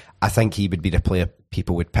 I think he would be the player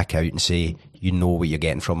people would pick out and say, you know what you're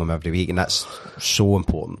getting from him every week, and that's so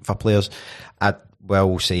important for players. I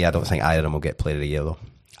will say I don't think either of them will get Player of the Year though.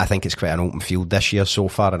 I think it's quite an open field this year so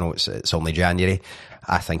far. I know it's only January.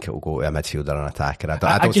 I think it will go to a midfielder and attacker.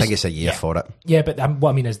 I don't think it's a year for it. Yeah, but what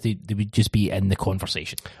I mean is they would just be in the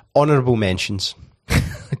conversation. Honourable mentions.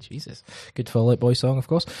 Jesus. Good Fall Out Boy song, of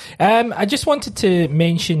course. I just wanted to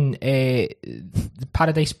mention the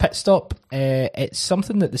Paradise Pit Stop. It's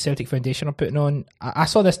something that the Celtic Foundation are putting on. I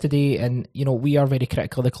saw this today, and you know, we are very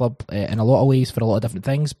critical of the club in a lot of ways for a lot of different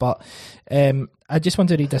things, but I just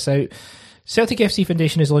wanted to read this out. Celtic FC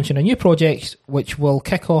Foundation is launching a new project which will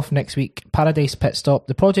kick off next week, Paradise Pit Stop.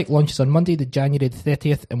 The project launches on Monday, January the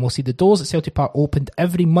 30th, and we'll see the doors at Celtic Park opened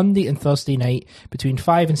every Monday and Thursday night between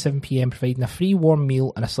 5 and 7pm, providing a free warm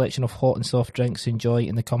meal and a selection of hot and soft drinks to enjoy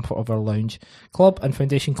in the comfort of our lounge. Club and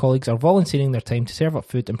Foundation colleagues are volunteering their time to serve up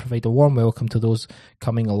food and provide a warm welcome to those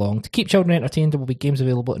coming along. To keep children entertained, there will be games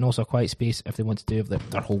available and also a quiet space if they want to do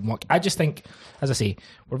their homework. I just think, as I say,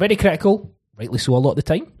 we're very critical, rightly so a lot of the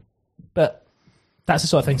time, but that's the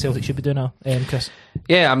sort of thing Celtic should be doing now, Chris.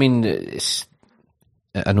 Yeah, I mean,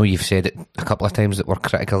 I know you've said it a couple of times that we're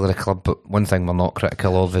critical of the club, but one thing we're not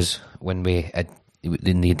critical of is when they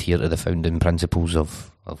adhere to the founding principles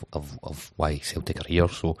of why Celtic are here.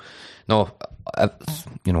 So, no,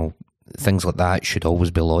 you know, things like that should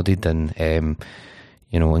always be lauded and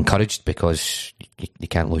you know, encouraged, because you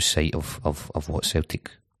can't lose sight of what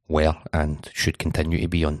Celtic were and should continue to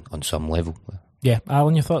be on some level. Yeah,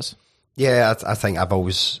 Allan, your thoughts? Yeah, I think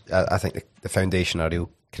I think the foundation are a real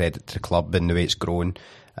credit to the club and the way it's grown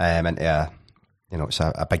into you know, it's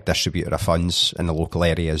a big distributor of funds in the local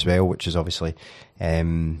area as well, which is obviously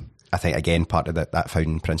I think again part of that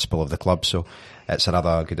founding principle of the club. So it's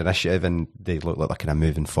another good initiative, and they look like they're kind of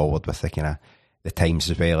moving forward with the kind of the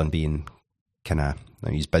times as well, and being kind of,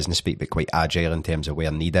 I use business speak, but quite agile in terms of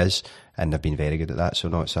where need is, and they've been very good at that. So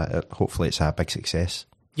no, hopefully it's a big success.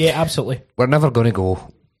 Yeah, absolutely. We're never going to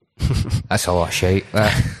go. That's a lot of shite.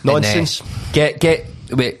 Nonsense.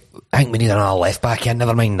 Wait, I think we need another left back in.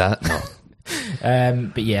 Never mind that.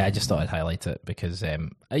 No. But yeah, I just thought I'd highlight it because I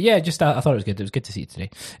thought it was good. It was good to see it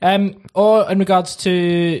today. Or in regards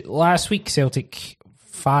to last week, Celtic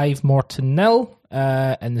 5, Morton 0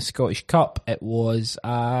 in the Scottish Cup. It was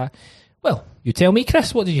well, you tell me,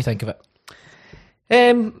 Chris. What did you think of it?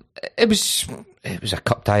 It was a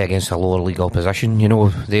cup tie against a lower league opposition. You know,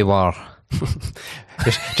 they were.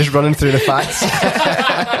 just running through the facts.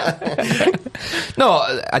 No,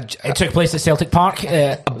 it took place at Celtic Park.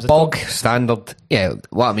 A bog standard. Yeah,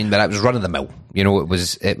 well, I mean, but it was run of the mill. You know, it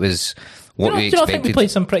was what we expected. I think we played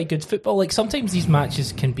some pretty good football. Like sometimes these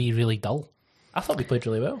matches can be really dull. I thought we played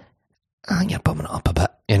really well. I think you're bumming it up a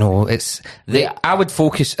bit. You know, I would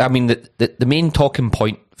focus. I mean, the main talking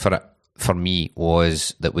point for me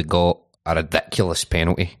was that we got a ridiculous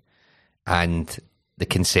penalty, and the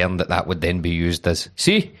concern that would then be used as,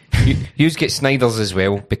 see, you get Snyder's as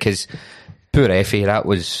well, because poor Effie, that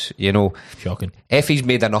was, shocking. Effie's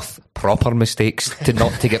made enough proper mistakes to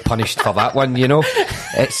not to get punished for that one,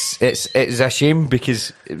 It's a shame,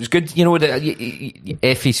 because it was good,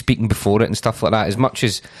 Effie speaking before it and stuff like that. As much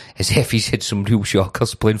as Effie's had some real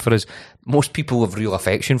shockers playing for us, most people have real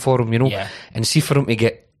affection for him, Yeah. And see, for him to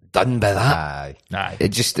get done by that, Aye.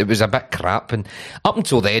 it was a bit crap. And up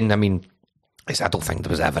until then, I mean, I don't think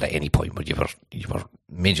there was ever at any point where you were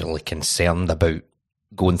majorly concerned about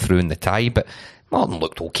going through in the tie, but Morton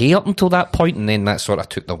looked okay up until that point, and then that sort of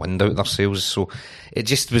took the wind out of their sails. So it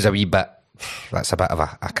just was a wee bit, that's a bit of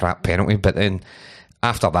a crap penalty. But then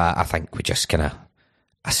after that, I think we just kind of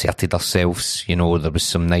asserted ourselves. There was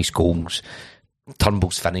some nice goals.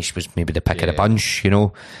 Turnbull's finish was maybe the pick of the bunch,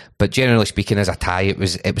 but generally speaking, as a tie, it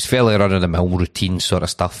was fairly run of the mill routine sort of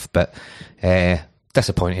stuff. But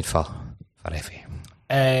disappointed for Effie.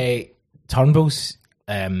 Turnbull's,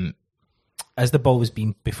 as the ball was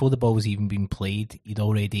before the ball was even being played, he'd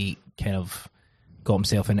already kind of got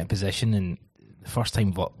himself in a position, and the first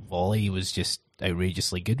time volley was just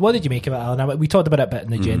outrageously good. What did you make of it, Allan? We talked about it a bit in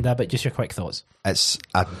the agenda, but just your quick thoughts. It's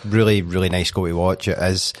a really, really nice goal to watch. It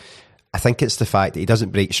is. I think it's the fact that he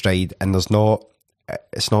doesn't break stride, and it's not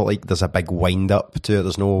like there's a big wind up to it.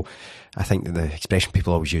 There's no, I think the expression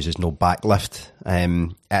people always use is no backlift.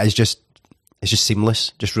 It's just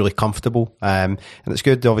seamless, just really comfortable. And it's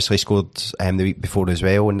good. Obviously, he scored the week before as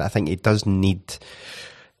well, and I think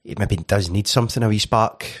he maybe does need something, a wee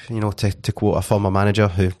spark, to quote a former manager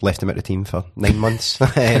who left him at the team for 9 months.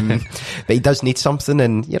 But he does need something,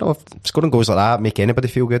 and scoring goals like that make anybody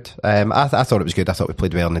feel good. I thought it was good. I thought we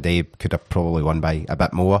played well on the day. Could have probably won by a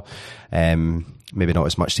bit more. Maybe not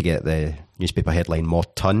as much to get the newspaper headline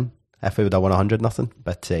Morton if we would have won 100-0,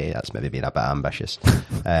 but that's maybe being a bit ambitious.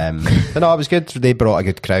 But no, it was good. They brought a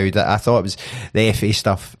good crowd. I thought it was the FA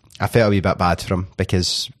stuff. I felt a wee bit bad for him,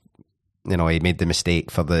 because he made the mistake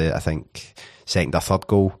for the, I think, second or third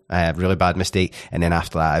goal. Really bad mistake. And then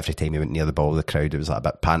after that, every time he went near the ball, the crowd, it was like a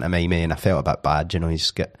bit pantomime-y, and I felt a bit bad. He's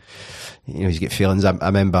got feelings. I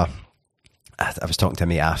remember I was talking to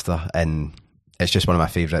me after, and it's just one of my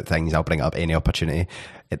favourite things. I'll bring it up any opportunity.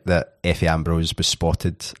 That Effie Ambrose was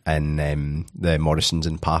spotted in the Morrisons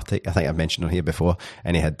in Partick. I think I've mentioned on here before,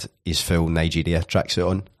 and he had his full Nigeria tracksuit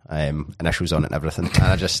on, initials on it and everything.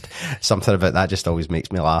 And something about that just always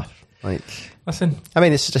makes me laugh. Listen, I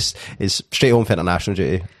mean, it's straight home for international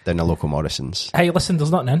duty down the local Morrisons. Hey, listen, there's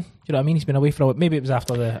nothing in. Do you know what I mean? He's been away for a while. Maybe it was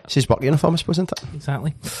after the... It's his work uniform, I suppose, isn't it?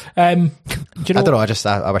 Exactly. I don't know.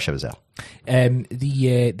 I wish I was there.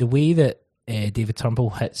 The way that David Turnbull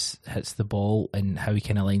hits the ball and how he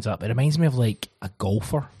kind of lines up, it reminds me of like a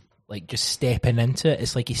golfer, like just stepping into it.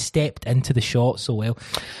 It's like he stepped into the shot so well.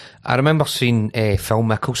 I remember seeing Phil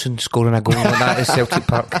Mickelson scoring a goal like that at Celtic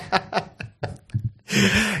Park.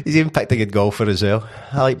 He's even picked a good golfer as well.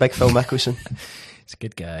 I like big Phil Mickelson. He's a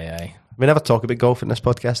good guy, aye. We never talk about golf in this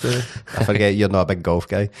podcast, do we? I forget you're not a big golf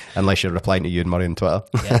guy, unless you're replying to Ewan Murray on Twitter.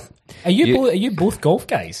 Yeah. Are you both golf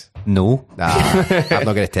guys? No. Nah, I've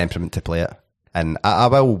not got a temperament to play it. And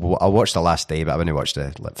I'll watch the last day, but I've only watched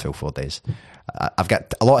the full 4 days. I've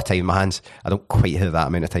got a lot of time in my hands. I don't quite have that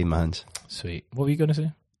amount of time in my hands. Sweet. What were you going to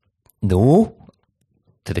say? No.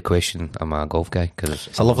 To the question, I'm a golf guy, because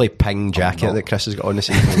it's a lovely ping jacket that Chris has got on this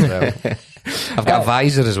evening as well. I've got a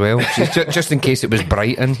visor as well, just in case it was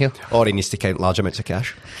bright in here. Or he needs to count large amounts of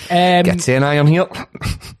cash. Get 10 iron here.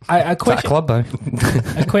 A question, club,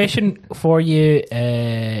 a question for you.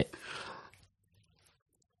 I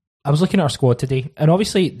was looking at our squad today, and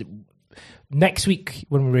obviously next week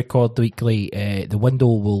when we record the weekly, the window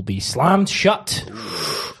will be slammed shut.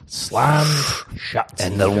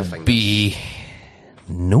 And there will be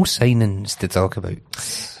no signings to talk about.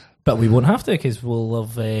 But we won't have to, because we'll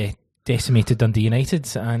have decimated Dundee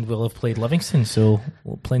United and we'll have played Livingston, so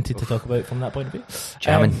we'll have plenty to talk about from that point of view.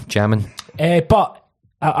 Jamming. But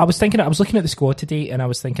I was looking at the squad today, and I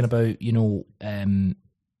was thinking about, the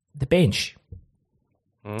bench.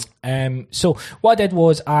 So what I did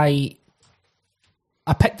was I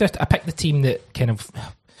picked the team that kind of,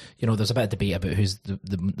 there's a bit of debate about who's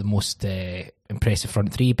the most impressive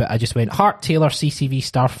front three, but I just went Hart, Taylor, CCV,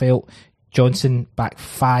 Starfelt, Johnson back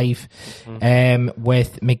 5,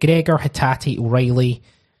 with McGregor, Hatate, O'Reilly,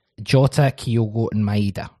 Jota, Kyogo, and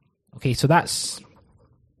Maeda. Okay, so that's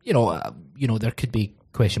there could be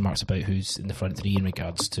question marks about who's in the front three in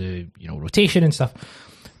regards to rotation and stuff.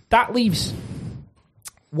 That leaves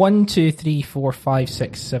 1, 2, 3, 4, 5,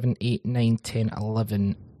 6, 7, 8, 9, 10,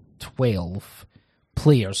 11, 12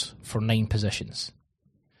 players for 9 positions.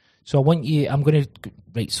 So so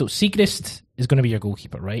Siegrist is going to be your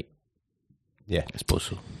goalkeeper, right? Yeah, I suppose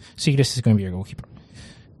so. Siegrist is going to be your goalkeeper.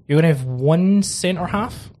 You're going to have one centre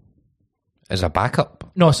half as a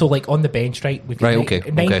backup. No, so like on the bench, right? We've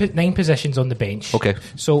got nine positions on the bench. Okay.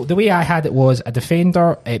 So the way I had it was a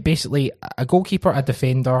defender, basically a goalkeeper, a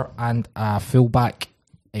defender, and a fullback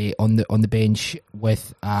on the bench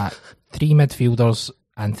with 3 midfielders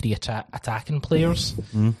and 3 attacking players.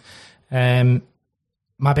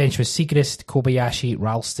 My bench was Siegrist, Kobayashi,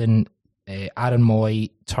 Ralston, Aaron Moy,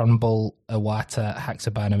 Turnbull, Iwata,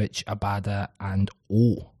 Haksabanovic, Abada, and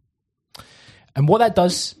O. And what that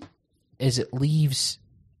does is it leaves.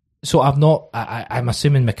 So I'm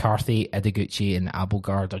assuming McCarthy, Ideguchi, and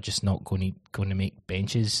Abelgard are just not going to make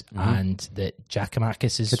benches, and that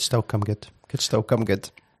Giakoumakis could still come good.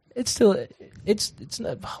 It's not.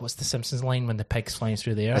 What's the Simpsons line when the pig's flying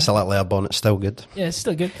through the air? It's a little airborne. It's still good. Yeah, it's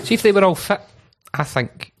still good. See if they were all fit. I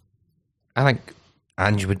think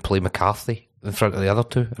Ange would play McCarthy in front of the other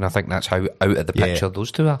two, and I think that's how out of the picture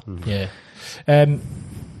those two are. Yeah.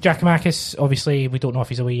 Giakoumakis, obviously, we don't know if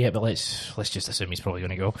he's away yet, but let's just assume he's probably going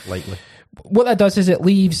to go. Likely. What that does is it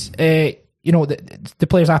leaves, the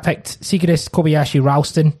players I picked: Siegrist, Kobayashi,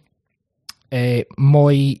 Ralston,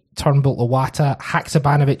 Moy, Turnbull, Iwata,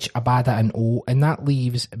 Haksabanovic, Abada, and O, and that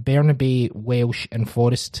leaves Bernabei, Welsh, and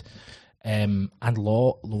Forrest, and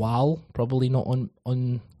Lowell probably not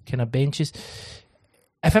on kind of benches.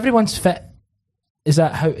 If everyone's fit, is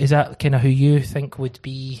that kind of who you think would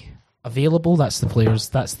be available? That's the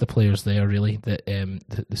players there, really.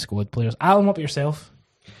 The squad players. Allan, what about yourself?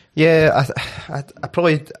 Yeah, I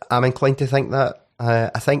probably am inclined to think that.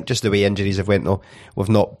 I think just the way injuries have went, though, we've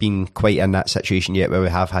not been quite in that situation yet where we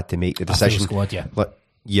have had to make the decision. Squad,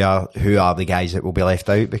 who are the guys that will be left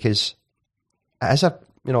out? Because it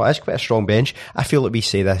is quite a strong bench. I feel like we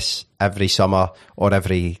say this every summer or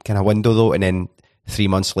every kind of window, though, and then 3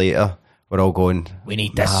 months later, we're all going, we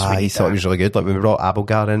need this. He thought it was really good. Like when we brought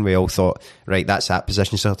Abelgar in, we all thought, right, that's that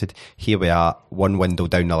position sorted. Here we are, one window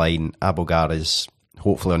down the line. Abelgar is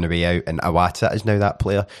hopefully on the way out, and Iwata is now that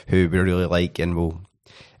player who we really like and will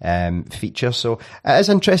feature. So it is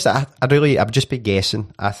interesting. I would just be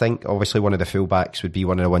guessing. I think obviously one of the fullbacks would be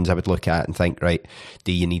one of the ones I would look at and think, right,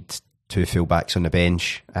 do you need 2 fullbacks on the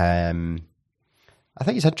bench? I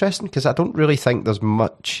think it's interesting because I don't really think there's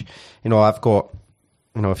much. I've got.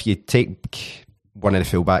 If you take one of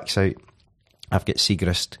the fullbacks out, I've got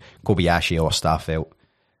Siegrist, Kobayashi, or Starfelt.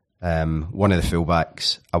 One of the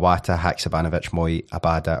fullbacks, Iwata, Haksabanovic, Moy,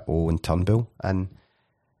 Abada, O, and Turnbull. And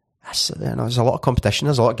there's a lot of competition.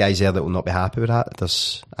 There's a lot of guys there that will not be happy with that.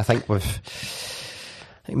 I think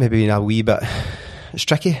maybe a wee bit. It's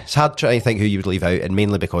tricky. It's hard trying to think who you would leave out, and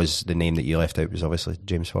mainly because the name that you left out was obviously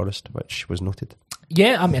James Forrest, which was noted.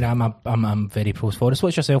 Yeah, I mean, I'm very pro Forrest.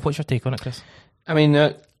 What's your take on it, Chris? I mean,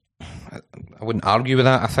 I wouldn't argue with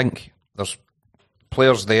that. I think there's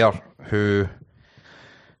players there who,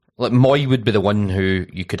 like Moy would be the one who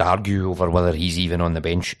you could argue over whether he's even on the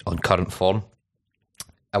bench on current form.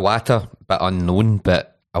 Iwata, bit unknown,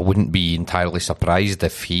 but I wouldn't be entirely surprised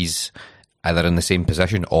if he's either in the same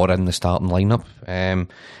position or in the starting lineup.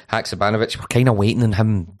 Haksabanovic, we're kind of waiting on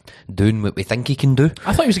him doing what we think he can do.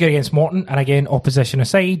 I thought he was going against Morton, and again, opposition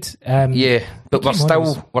aside. But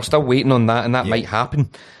we're still waiting on that, and that might happen.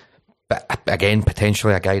 But again,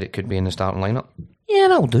 potentially a guy that could be in the starting lineup. Yeah,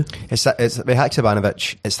 that'll do. It's with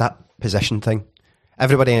Haksabanovic, it's that position thing.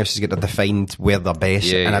 Everybody else is going to define where they're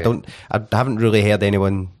best, and I haven't really heard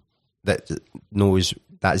anyone that knows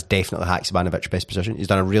that is definitely Haksabanovic's best position. He's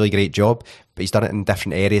done a really great job, but he's done it in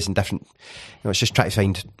different areas and different. It's just trying to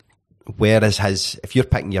find where is his. If you're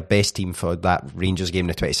picking your best team for that Rangers game,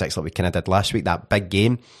 the 26th, like we kind of did last week, that big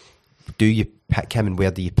game, do you pick him and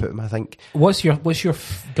where do you put him? I think. What's your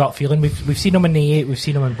gut feeling? We've seen him in the 8. We've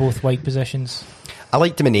seen him in both wide positions. I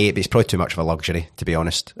liked him in the 8, but he's probably too much of a luxury, to be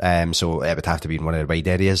honest. So it would have to be in one of the wide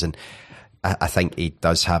areas, and I think he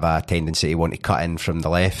does have a tendency to want to cut in from the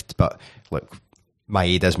left. But look,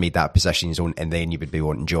 Maeda's made that position his own, and then you would be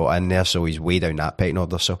wanting Jota in there, so he's way down that pecking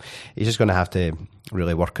order. So he's just going to have to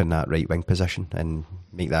really work on that right wing position and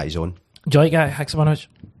make that his own. Do you like Haksabanovic?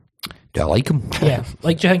 Do I like him? Yeah. Do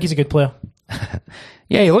you think he's a good player?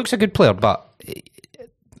 Yeah, he looks a good player, but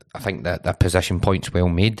I think that position point's well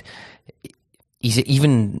made. He's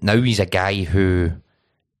a guy who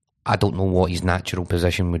I don't know what his natural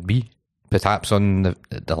position would be. Perhaps on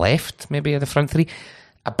the left, maybe of the front three.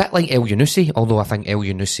 A bit like El Yunusi, although I think El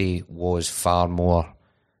Yunusi was far more,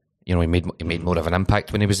 he made more of an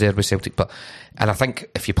impact when he was there with Celtic. And I think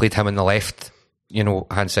if you played him on the left,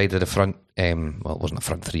 hand side of the front, well, it wasn't a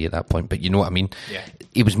front three at that point, but you know what I mean? Yeah.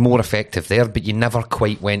 He was more effective there, but you never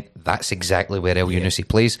quite went, that's exactly where El Yunusi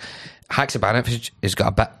plays. Haksabanovic has got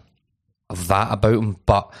a bit of that about him,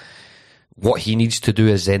 but what he needs to do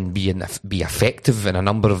is then be effective in a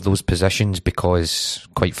number of those positions, because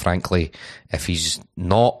quite frankly, if he's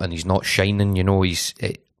not and he's not shining,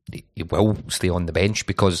 he will stay on the bench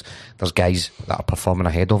because there's guys that are performing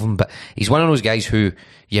ahead of him. But he's one of those guys who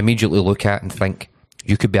you immediately look at and think,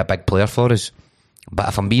 you could be a big player for us. But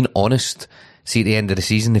if I'm being honest, see, at the end of the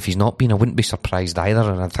season, if he's not been, I wouldn't be surprised either.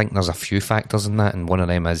 And I think there's a few factors in that, and one of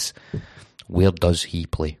them is, where does he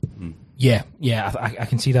play? Yeah, I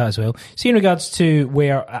can see that as well. See, in regards to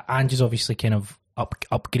where Ange is obviously kind of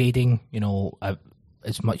upgrading,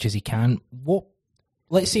 as much as he can.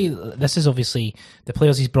 Let's say this is obviously the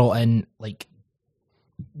players he's brought in. Like,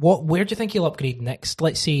 where do you think he'll upgrade next?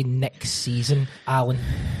 Let's say next season, Allan.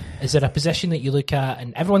 Is there a position that you look at,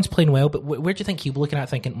 and everyone's playing well, but where do you think he'll be looking at,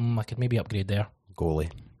 thinking, I could maybe upgrade there?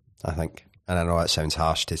 Goalie, I think. And I know that sounds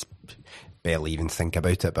harsh to barely even think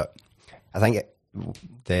about it, but I think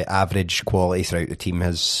the average quality throughout the team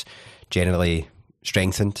has generally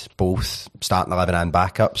strengthened, both starting 11 and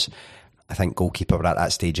backups. I think goalkeeper, we're at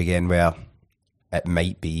that stage again where it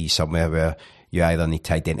might be somewhere where you either need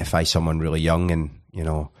to identify someone really young and,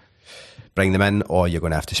 bring them in, or you're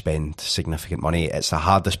going to have to spend significant money. It's the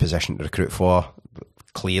hardest position to recruit for.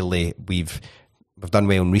 Clearly, we've done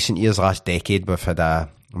well in recent years. Last decade, we've had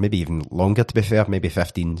maybe even longer, to be fair, maybe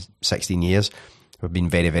 15, 16 years. We've been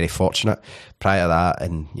very, very fortunate. Prior to that,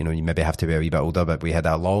 and you maybe have to be a wee bit older, but we had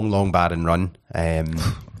a long, long barren run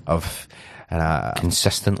of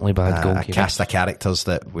consistently bad goalkeepers. A cast of characters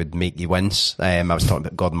that would make you wince. I was talking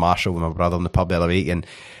about Gordon Marshall with my brother in the pub the other week, and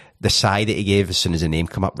the sigh that he gave as soon as the name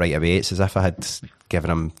came up right away, it's as if I had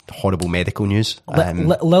given him horrible medical news.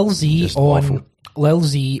 Lil Z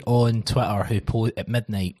on Twitter, who at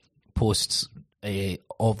midnight posts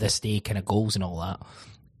of this day kind of goals and all that.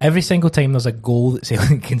 Every single time there's a goal that's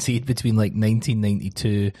conceded between like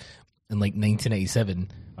 1992 and like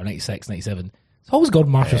 1997 or 96, 97, it's always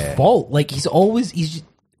Gordon Marshall's fault. Like he's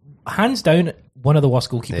hands down one of the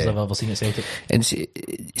worst goalkeepers I've ever seen at Celtic. And see,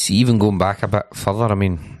 even going back a bit further, I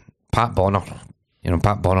mean, Pat Bonner.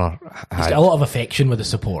 Pat Bonner had a lot of affection with the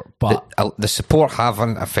support, but the support have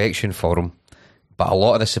an affection for him, but a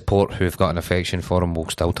lot of the support who've got an affection for him will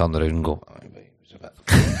still turn around and go,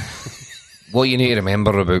 what you need to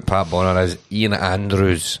remember about Pat Bonner is Ian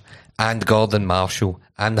Andrews and Gordon Marshall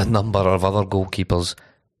and a number of other goalkeepers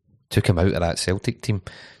took him out of that Celtic team.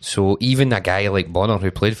 So even a guy like Bonner,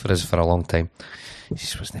 who played for us for a long time, he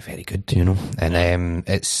just wasn't very good, And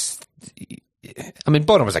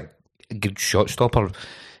Bonner was a good shot stopper,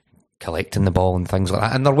 collecting the ball and things like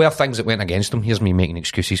that. And there were things that went against him. Here's me making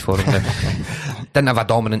excuses for him now. Didn't have a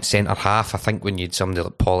dominant centre half. I think when you had somebody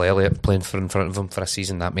like Paul Elliott playing in front of him for a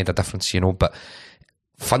season, that made a difference, But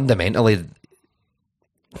fundamentally,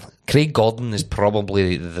 Craig Gordon is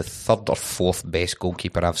probably the third or fourth best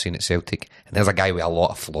goalkeeper I've seen at Celtic. And there's a guy with a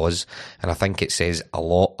lot of flaws. And I think it says a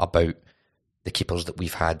lot about the keepers that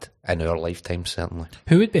we've had in our lifetime, certainly.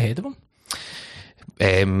 Who would be ahead of him?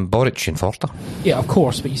 Boric and Forster. Yeah, of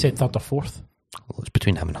course, but you said third or fourth. Well, it's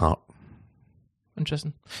between him and Hart.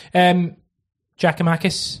 Interesting.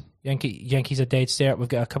 Giakoumakis, Yankees are dead cert. We've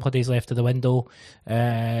got a couple of days left of the window.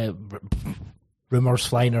 Rumours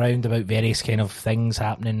flying around about various kind of things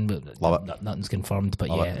happening, but Love it. Nothing's confirmed. But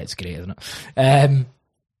Love it. It's great, isn't it?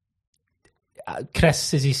 Chris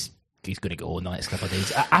says he's going to go in the next couple of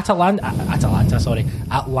days. Atlanta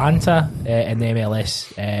in the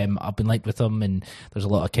MLS. I've been linked with them, and there's a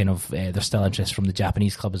lot of kind of there's still interest from the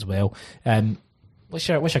Japanese club as well. What's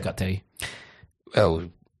your gut tell you? Well,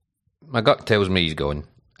 my gut tells me he's going,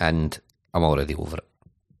 and I'm already over it.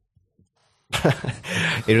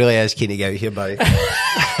 He really is keen to get out here, buddy.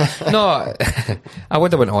 No, I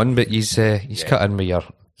would have went on, but he's cut in with your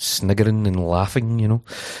sniggering and laughing,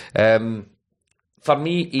 For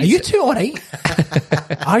me, are you two all right?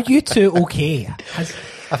 Are you two okay?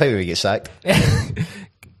 I think we get sacked.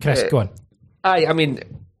 Chris, go on. I mean,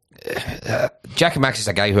 Giakoumakis is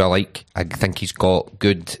a guy who I like. I think he's got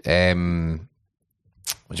good,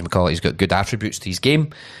 He's got good attributes to his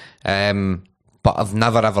game. But I've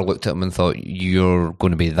never ever looked at him and thought, you're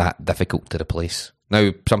going to be that difficult to replace.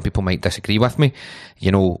 Now, some people might disagree with me.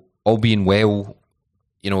 All being well,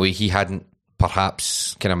 he hadn't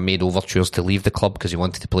perhaps kind of made overtures to leave the club because he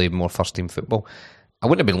wanted to play more first team football. I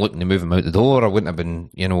wouldn't have been looking to move him out the door. I wouldn't have been,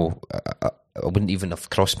 I wouldn't even have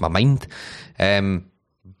crossed my mind.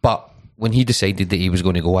 But when he decided that he was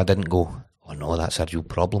going to go, I didn't go, oh no, that's a real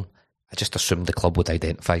problem. I just assumed the club would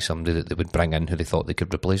identify somebody that they would bring in who they thought they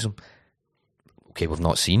could replace him. Okay, we've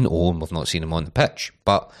not seen Owen, we've not seen him on the pitch,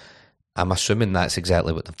 but I'm assuming that's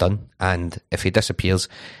exactly what they've done. And if he disappears,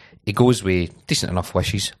 he goes with decent enough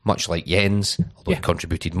wishes, much like Jenz, although he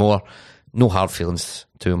contributed more. No hard feelings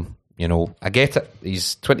to him. You know, I get it.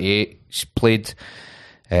 He's 28. He's played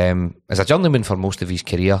as a journeyman for most of his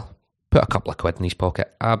career. Put a couple of quid in his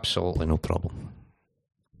pocket. Absolutely no problem.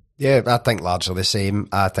 Yeah, I think largely the same.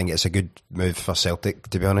 I think it's a good move for Celtic,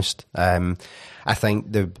 to be honest. I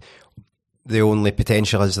think the only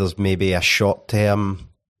potential is there's maybe a short-term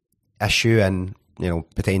issue and, you know,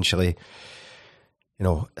 potentially, you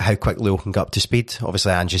know, how quickly he'll can get up to speed.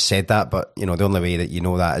 Obviously, Ange just said that, but, you know, the only way that you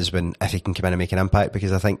know that is if he can come in and make an impact,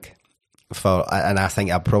 because I think I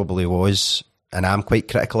think I probably was, and I'm quite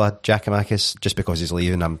critical of Giakoumakis just because he's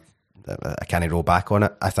leaving. I can't roll back on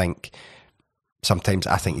it. I think sometimes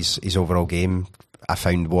his overall game I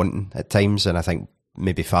found wanting at times, and I think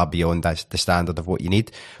maybe far beyond the standard of what you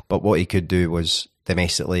need. But what he could do was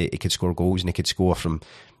domestically, he could score goals, and he could score from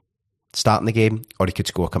starting the game, or he could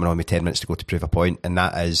score coming on with 10 minutes to go to prove a point, and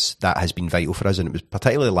that has been vital for us. And it was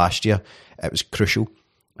particularly last year, it was crucial,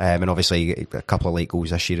 and obviously a couple of late goals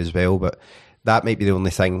this year as well. But that might be the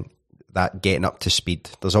only thing, that getting up to speed.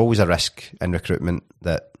 There's always a risk in recruitment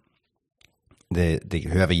that the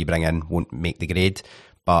whoever you bring in won't make the grade,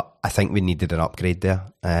 but I think we needed an upgrade there,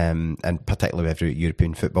 and particularly with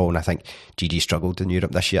European football. And I think GG struggled in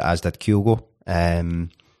Europe this year, as did Kyogo.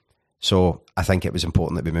 So I think it was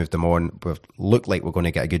important that we moved him on. We looked like we're going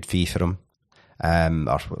to get a good fee for him,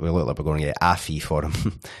 or we look like we're going to get a fee for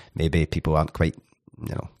him. Maybe people aren't quite,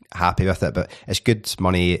 you know, happy with it, but it's good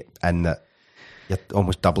money in that you're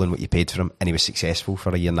almost doubling what you paid for him, and he was successful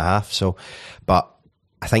for a year and a half. So, but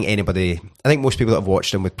I think most people that have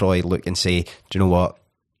watched him would probably look and say, do you know what,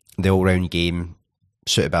 the all-round game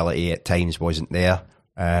suitability at times wasn't there,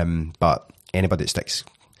 but anybody that sticks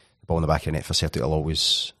the ball in the back of the net for Celtic will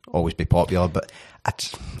always be popular. But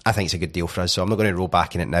I think it's a good deal for us, so I'm not going to roll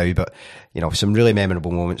back in it now. But, you know, some really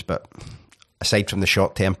memorable moments, but aside from the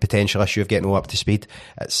short-term potential issue of getting all up to speed,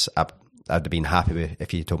 I'd have been happy with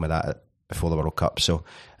if you told me that before the World Cup. So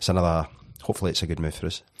it's hopefully it's a good move for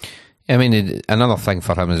us. I mean, another thing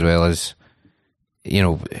for him as well is, you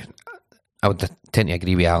know, I would tend to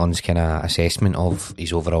agree with Allan's kind of assessment of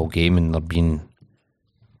his overall game, and there being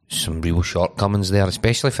some real shortcomings there,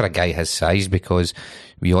 especially for a guy his size, because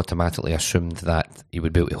we automatically assumed that he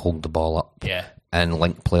would be able to hold the ball up and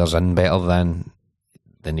link players in better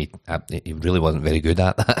than he really wasn't very good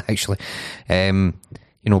at that, actually. You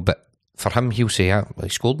know, but for him, he'll say, he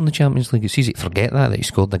scored in the Champions League. It's easy to forget that he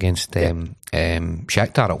scored against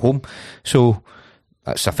Shakhtar at home. So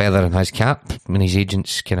that's a feather in his cap when his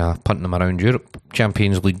agents kind of punting him around Europe.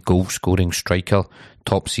 Champions League goal scoring striker,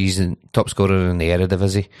 top scorer in the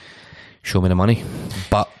Eredivisie. Show me the money.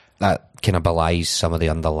 But that kind of belies some of the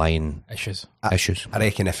underlying issues. I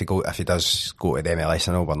reckon if he does go to the MLS,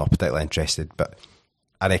 I know we're not particularly interested, but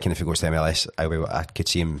I reckon if he goes to MLS, I could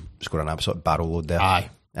see him score an absolute barrel load there.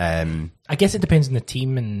 Aye. I guess it depends on the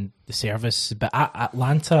team and the service, but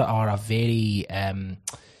Atlanta are a very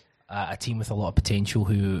a team with a lot of potential,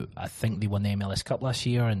 who I think they won the MLS Cup last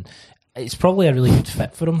year, and it's probably a really good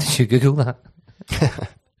fit for them. Did you Google that?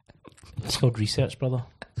 It's called research, brother.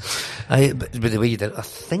 But the way you did it, I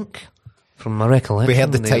think, from my recollection, we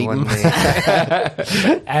heard the Titan.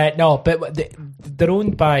 No, but they're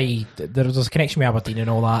owned by, there's a connection with Aberdeen and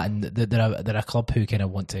all that, and they're a club who kind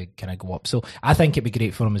of want to kind of go up. So I think it'd be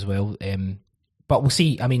great for them as well. But we'll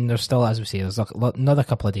see. I mean, there's still, as we say, there's another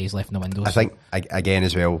couple of days left in the window. I think, again,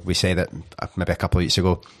 as well, we said it maybe a couple of weeks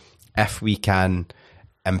ago, if we can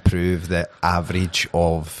improve the average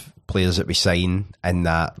of players that we sign in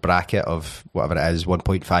that bracket of whatever it is,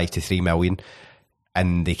 1.5 to 3 million,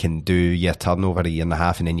 and they can do your turnover a year and a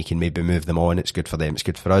half, and then you can maybe move them on, it's good for them, it's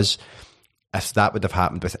good for us. If that would have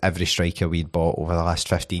happened with every striker we'd bought over the last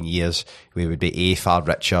 15 years, we would be far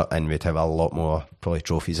richer, and we'd have a lot more probably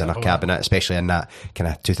trophies in our cabinet, especially in that kind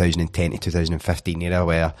of 2010 to 2015 era,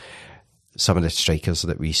 where some of the strikers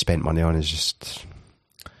that we spent money on is just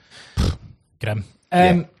grim.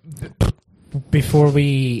 Before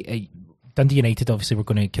we Dundee United, obviously we're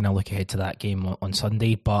going to kind of look ahead to that game on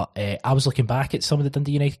Sunday, but I was looking back at some of the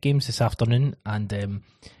Dundee United games this afternoon, and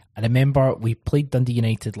I remember we played Dundee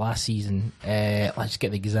United last season. Let's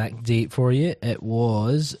get the exact date for you. It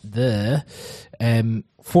was the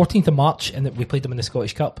 14th of March, and we played them in the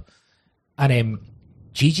Scottish Cup. And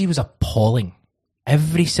Gigi was appalling.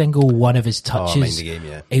 Every single one of his touches, the game,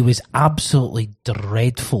 yeah. It was absolutely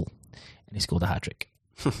dreadful. And he scored a hat-trick.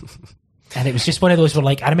 And it was just one of those where,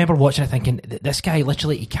 like, I remember watching it thinking, this guy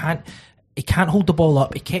literally, he can't, he can't hold the ball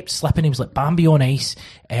up. He kept slipping. He was like Bambi on ice.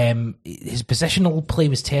 His positional play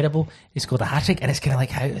was terrible. He scored a hat-trick, and it's kind of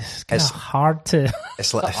like it's hard to.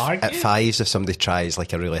 It's like at fives, if somebody tries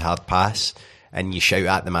like a really hard pass, and you shout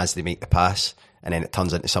at them as they make the pass, and then it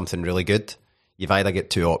turns into something really good. You've either got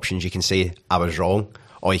two options. You can say I was wrong,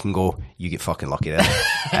 or you can go, you get fucking lucky there,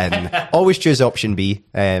 and always choose option B.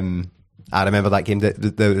 I remember that game,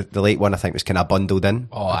 the late one I think was kind of bundled in.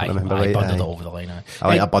 Oh, I bundled it over the line. I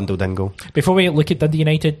like a bundled in goal. Before we look at Dundee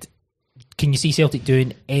United, can you see Celtic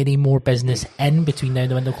doing any more business in between now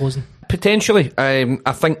and the window closing? Potentially.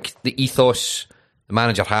 I think the ethos the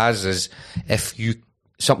manager has is if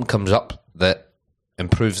something comes up that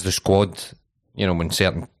improves the squad, in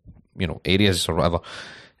certain, areas or whatever,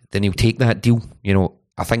 then he'll take that deal.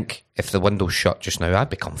 I think if the window's shut just now, I'd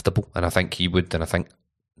be comfortable, and I think he would, and I think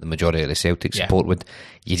the majority of the Celtic support would.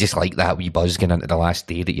 You just like that wee buzz going into the last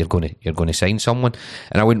day that you're going to sign someone,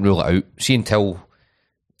 and I wouldn't rule it out. See until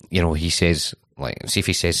he says, like, see if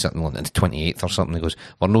he says something like the 28th or something. He goes,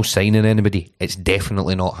 "We're no signing anybody. It's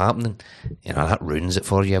definitely not happening." That ruins it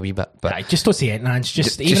for you a wee bit. But just don't say it, man.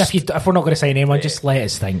 If we're not going to sign anyone, just let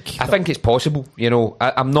us think. I think it's possible.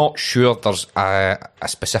 I'm not sure there's a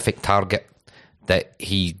specific target that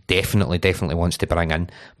he definitely wants to bring in,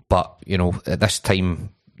 but at this time,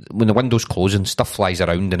 when the window's closing, stuff flies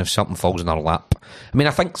around, and if something falls in our lap, I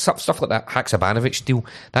think stuff like that Haksabanovic deal,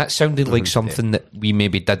 that sounded like something that we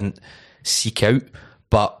maybe didn't seek out,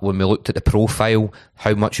 but when we looked at the profile,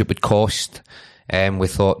 how much it would cost, we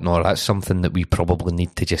thought, no, that's something that we probably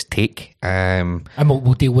need to just take. And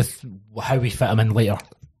we'll deal with how we fit him in later.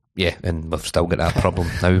 Yeah, and we've still got that problem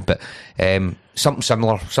now, but something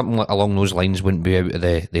similar, something along those lines wouldn't be out of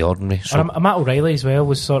the ordinary. So. And Matt O'Reilly as well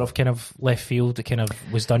was sort of kind of left field. It kind of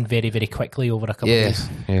was done very, very quickly over a couple of days.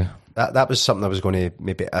 Yeah, that was something I was going to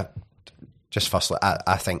maybe just firstly.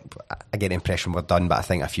 I think I get the impression we're done, but I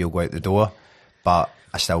think a few go out the door. But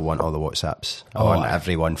I still want all the WhatsApps. I want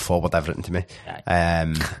everyone forward everything to me.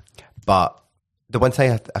 But the one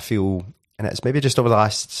thing I feel. And it's maybe just over the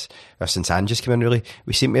last, since Ange's came in, really,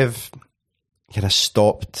 we seem to have kind of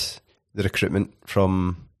stopped the recruitment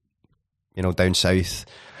from, down south,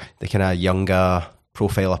 the kind of younger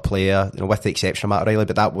profile of player, with the exception of Matt O'Reilly,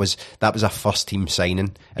 but that was a first team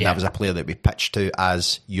signing, and that was a player that we pitched to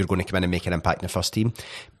as you're going to come in and make an impact in the first team.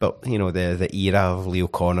 But, the era of Leo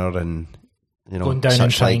Connor and, going down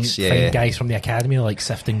and find guys from the academy, like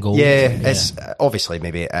sifting goals. It's obviously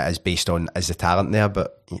maybe it is based on is the talent there,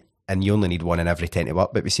 but... And you only need one in every 10 to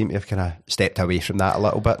work, but we seem to have kind of stepped away from that a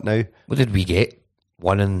little bit now. What did we get?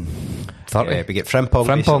 1 in 30? Yeah, we get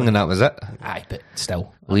Frimpong and that was it. Aye, but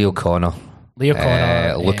still. Leo Connor.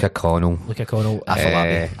 Luca Connell.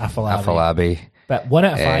 Afolabi. But 1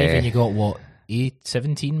 out of 5 and you got what?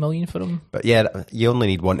 17 million for him? But yeah, you only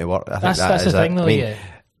need one to work. I think that's the thing though,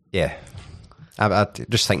 yeah. I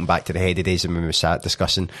just thinking back to the heady days when we sat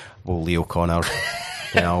discussing, Leo Connor...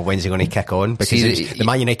 when's he going to kick on? Because the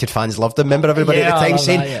Man United fans loved him. Remember everybody at the time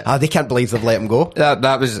saying, they can't believe they've let him go.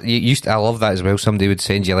 That was, I love that as well. Somebody would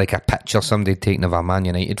send you like a picture, somebody taking of a Man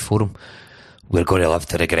United for him. We're going to live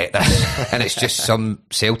to regret this. And it's just some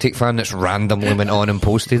Celtic fan that's randomly went on and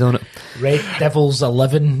posted on it. Red Devils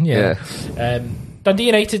 11. Dundee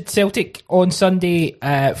United Celtic on Sunday,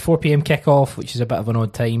 4pm kick-off, which is a bit of an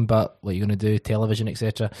odd time, but what are you going to do? Television,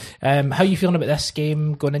 etc. How are you feeling about this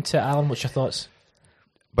game going into it, Allan? What's your thoughts?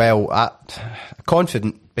 Well,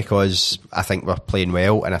 confident because I think we're playing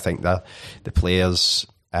well, and I think the players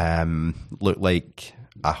look like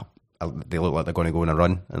they're going to go on a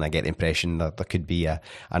run, and I get the impression that there could be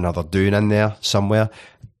another doing in there somewhere.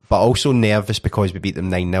 But also nervous because we beat them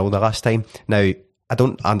 9-0 the last time. Now, I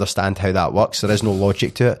don't understand how that works. There is no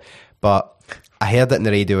logic to it, but I heard it in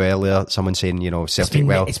the radio earlier. Someone saying, Celtic.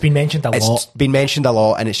 It's been mentioned a lot. It's been mentioned a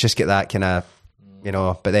lot, and it's just get that kind of,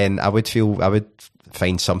 But then I would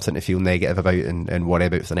find something to feel negative about and worry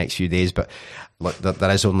about for the next few days. But look, there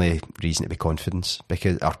is only reason to be confident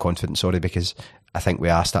because I think we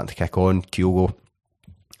are starting to kick on. Kyogo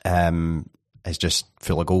is just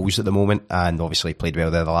full of goals at the moment, and obviously played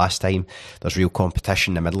well there the last time. There's real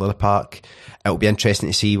competition in the middle of the park. It'll be interesting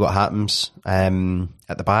to see what happens at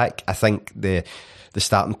the back. I think the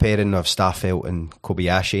starting pairing of Starfelt and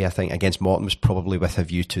Kobayashi, I think, against Morton was probably with a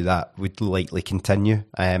view to that would likely continue.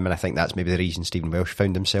 And I think that's maybe the reason Stephen Welsh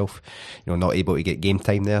found himself, not able to get game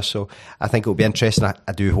time there. So I think it'll be interesting.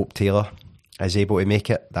 I do hope Taylor is able to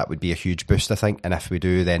make it. That would be a huge boost, I think. And if we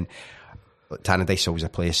do, then Tannadice is always a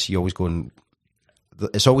place.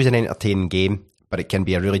 It's always an entertaining game, but it can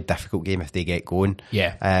be a really difficult game if they get going.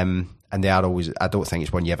 Yeah. and they are always. I don't think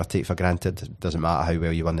it's one you ever take for granted. It doesn't matter how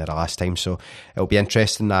well you won there the last time. So it'll be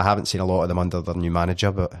interesting. I haven't seen a lot of them under their new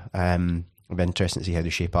manager, but it'll be interesting to see how they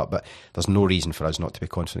shape up. But there's no reason for us not to be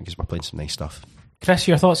confident because we're playing some nice stuff. Chris,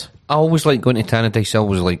 your thoughts? I always like going to Tannadice. I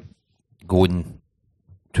always like going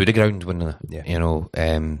to the ground when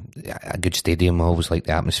a good stadium. I always like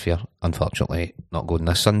the atmosphere. Unfortunately, not going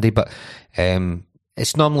this Sunday, but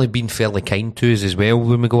it's normally been fairly kind to us as well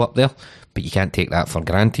when we go up there. But you can't take that for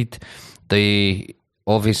granted. We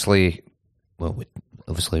beat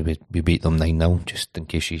them 9-0, just in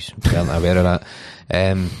case you weren't aware of that.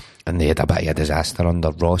 And they had a bit of a disaster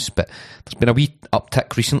under Ross, but there's been a wee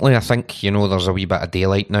uptick recently. I think there's a wee bit of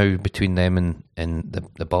daylight now between them and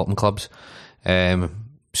the bottom clubs.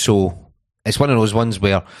 So it's one of those ones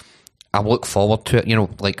where I look forward to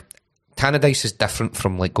it. Like Tannadice is different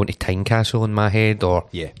from like going to Tynecastle in my head, or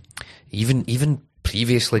even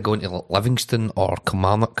previously going to Livingston or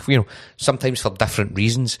Kilmarnock. Sometimes for different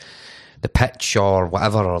reasons, the pitch or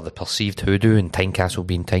whatever, or the perceived hoodoo, and Tynecastle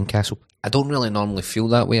being Tynecastle. I don't really normally feel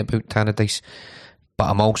that way about Tannadice, but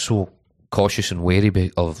I'm also cautious and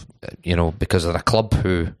wary of because they're a club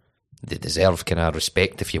who they deserve kind of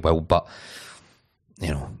respect, if you will. But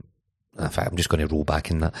in fact, I'm just going to roll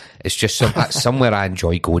back in that. It's just somewhere I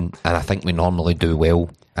enjoy going, and I think we normally do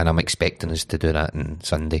well, and I'm expecting us to do that on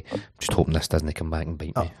Sunday. I'm just hoping this doesn't come back and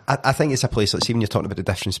bite me. I think it's a place, like, see, when you're talking about the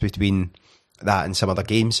difference between that and some other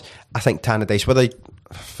games, I think Tannadice, whether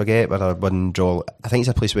win, draw, I think it's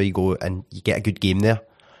a place where you go and you get a good game there.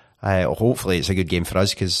 Hopefully it's a good game for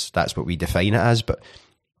us, because that's what we define it as, but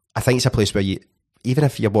I think it's a place where even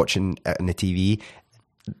if you're watching it on the TV,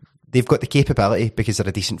 they've got the capability, because they're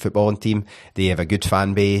a decent footballing team, they have a good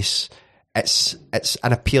fan base, it's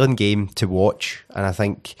an appealing game to watch. And I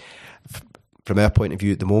think from our point of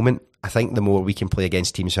view at the moment, I think the more we can play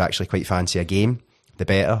against teams who actually quite fancy a game, the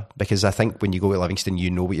better, because I think when you go to Livingston, you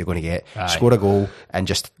know what you're going to get. Aye. Score a goal and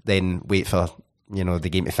just then wait for the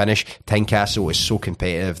game to finish. Tynecastle is so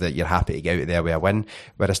competitive that you're happy to get out of there with a win,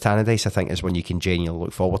 whereas Tannadice, I think, is one you can genuinely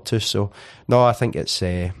look forward to. So no, I think it's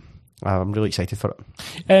I'm really excited for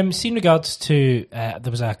it. See, in regards to there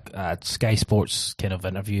was a Sky Sports kind of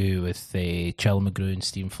interview with Chell McGrew and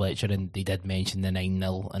Stephen Fletcher, and they did mention the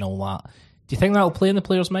 9-0 and all that. Do you think that'll play in the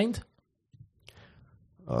players' mind?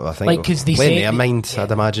 I think because they said their mind,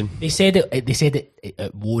 I'd imagine. They said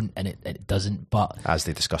it won't, and it doesn't. But as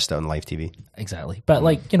they discussed it on live TV, exactly. But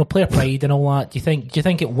player pride and all that. Do you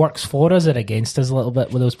think it works for us or against us a little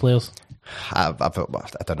bit with those players? I don't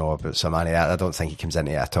know about Sermanni. I don't think he comes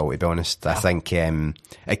into it at all, to be honest. I think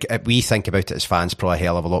we think about it as fans probably a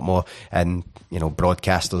hell of a lot more, and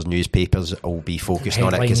broadcasters, newspapers will be focused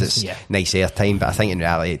on it because it's nice airtime. But I think in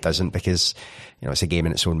reality it doesn't, because it's a game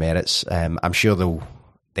in its own merits. I'm sure they'll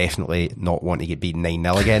definitely not want to get beaten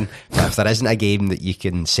 9-0 again. But if there isn't a game that you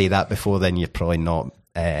can say that before, then you're probably not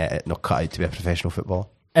cut out to be a professional footballer.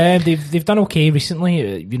 They've done okay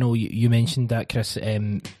recently. You mentioned that, Chris.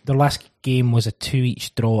 Their last game was a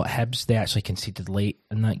 2-2 draw at Hibs. They actually conceded late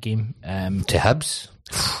in that game. To Hibs?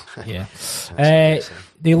 Yeah.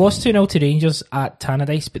 They lost 2-0 to Rangers at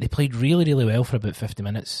Tannadice, but they played really, really well for about 50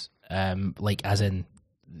 minutes. As in,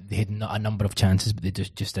 they had a number of chances, but they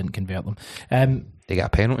just didn't convert them. They got a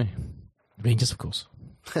penalty? Rangers, of course.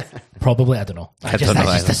 Probably, I don't know. I don't know.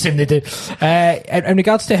 just assume they do. In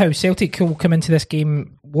regards to how Celtic will come into this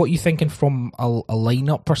game, what are you thinking from a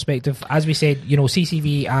line-up perspective? As we said,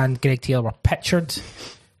 CCV and Greg Taylor were pictured,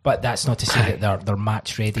 but that's not to say that they're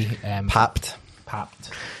match ready. Papped.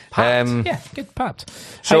 Yeah, good, papped.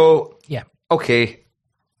 So, yeah. Okay.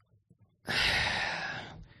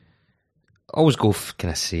 Always go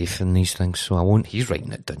kind of safe in these things, so I won't. He's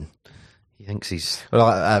writing it down. He thinks he's... Well,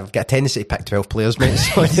 I've got a tendency to pick 12 players, mate.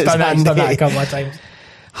 So he's done that a couple of times.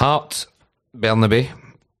 Hart, Bernabe.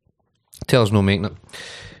 Taylor's no making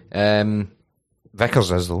it.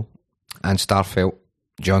 Vickers is, though. And Starfelt,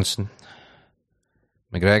 Johnson,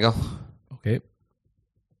 McGregor. Okay.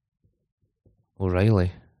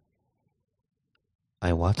 O'Reilly.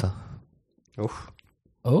 Iwata.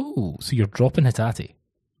 Oh, so you're dropping Hitati?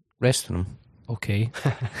 Resting him. Okay.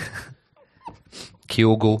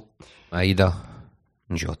 Kyogo, Aida,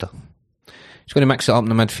 and Jota. He's going to mix it up in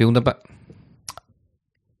the midfield a bit.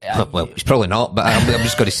 Well, he's probably not, but I'm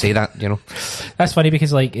just going to say that, That's funny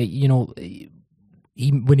because, when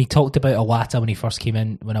he talked about Iwata when he first came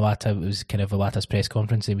in, when Iwata was kind of Iwata's press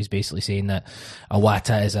conference, he was basically saying that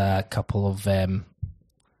Iwata is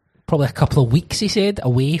probably a couple of weeks, he said,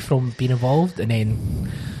 away from being involved, and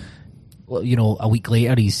then a week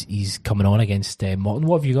later he's coming on against Morton.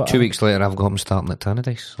 What have you got? 2 weeks later, I've got him starting at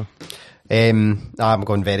Tannadice. So. I'm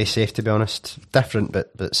going very safe, to be honest. Different,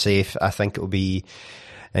 but safe. I think it'll be,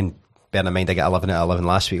 and bearing in mind I got 11 out of 11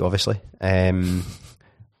 last week, obviously.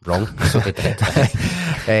 Wrong. So he did.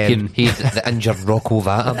 He the injured Rocco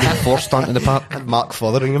Vata being forced onto the park. Mark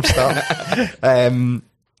Fotheringham starting.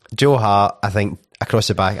 Joe Hart, I think, across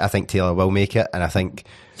the back, I think Taylor will make it, and I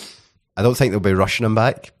don't think they'll be rushing him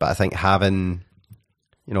back, but I think having,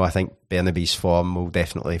 I think Bernabe's form will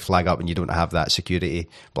definitely flag up, and you don't have that security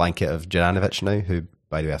blanket of Juranovic now, who,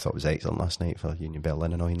 by the way, I thought was excellent last night for Union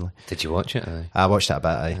Berlin, annoyingly. Did you watch it? I watched that a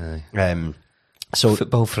bit, aye. So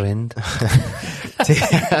football friend.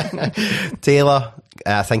 Taylor,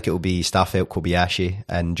 I think it will be Starfelt, Kobayashi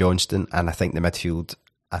and Johnston, and I think the midfield,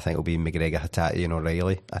 I think it'll be McGregor, Hatate and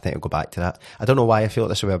O'Reilly. I think it'll go back to that. I don't know why I feel like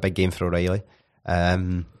this will be a big game for O'Reilly.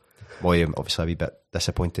 Obviously I'll be a bit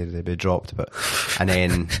disappointed they'd be dropped, and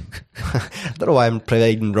then I don't know why I'm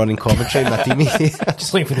providing running commentary with my teammate.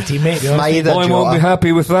 Just waiting for the teammate. I won't be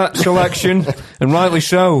happy with that selection, and rightly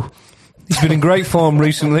so. He's been in great form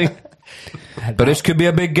recently, but this could be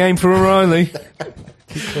a big game for O'Reilly.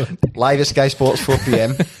 Live at Sky Sports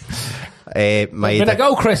 4pm. Been a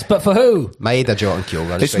goal, Chris, but for who? Maeda, Jota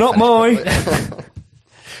Kyogo. It's not mine.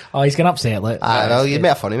 Oh, he's going to upset it. Well, you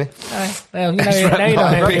made fun of me. Well, now you know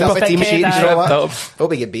how it feels. Hope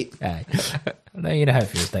we get beat. Now you know how it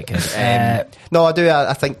feels, dickhead. No, I do.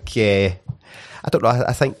 I think, I don't know.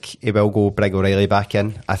 I think he will go bring O'Reilly back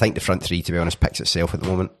in. I think the front three, to be honest, picks itself at the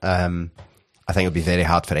moment. I think it'll be very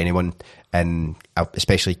hard for anyone, and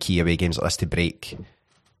especially key away games like this, to break.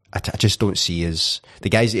 I just don't see the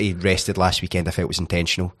guys that he rested last weekend, I felt was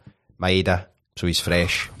intentional. Maeda, so he's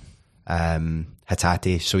fresh.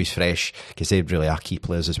 Hatate, so he's fresh, because they really are key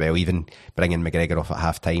players as well, even bringing McGregor off at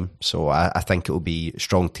half time. So I think it will be a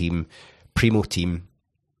strong team, primo team,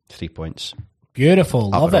 3 points. Beautiful,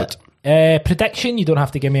 love it. Prediction, you don't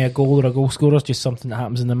have to give me a goal or a goal scorer, just something that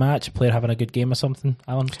happens in the match, a player having a good game or something.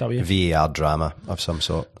 Alan, start with you. VAR drama of some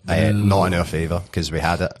sort. Not in our favour, because we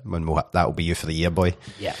had it. That will be you for the year, boy.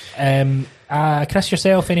 Yeah. Chris,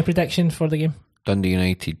 yourself, any prediction for the game? Dundee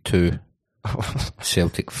United 2.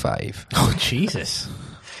 Celtic 5. Oh, Jesus.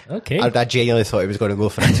 Okay. I genuinely thought he was going to go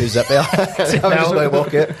for a 2-zip there. I was just going to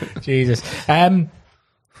walk it. Jesus.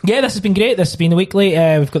 Yeah, this has been great. This has been the weekly.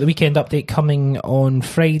 We've got the weekend update coming on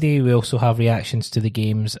Friday. We also have reactions to the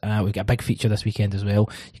games. We've got a big feature this weekend as well.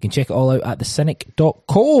 You can check it all out at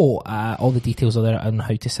thecynic.co. All the details are there on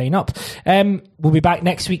how to sign up. We'll be back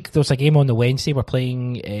next week. There's a game on the Wednesday. We're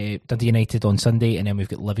playing Dundee United on Sunday, and then we've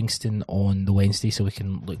got Livingston on the Wednesday, so we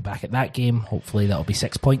can look back at that game. Hopefully that'll be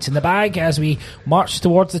 6 points in the bag as we march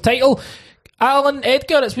towards the title. Allan,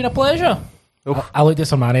 Edgar, it's been a pleasure. I looked at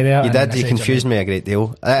Sermanni there. You did. You confused me a great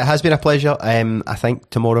deal. It has been a pleasure. I think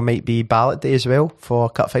tomorrow might be ballot day as well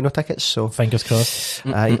for cup final tickets. So fingers crossed.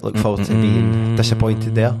 I look forward to being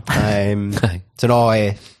disappointed there. So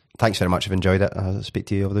no, thanks very much. I've enjoyed it. I'll speak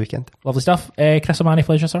to you over the weekend. Lovely stuff. Chris Sermanni,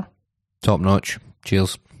 pleasure, sir. Top notch.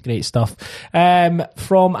 Cheers. Great stuff.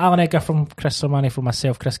 From Allan, Edgar, from Chris Sermanni, from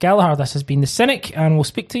myself, Chris Gallagher, this has been The Cynic, and we'll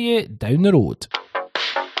speak to you down the road.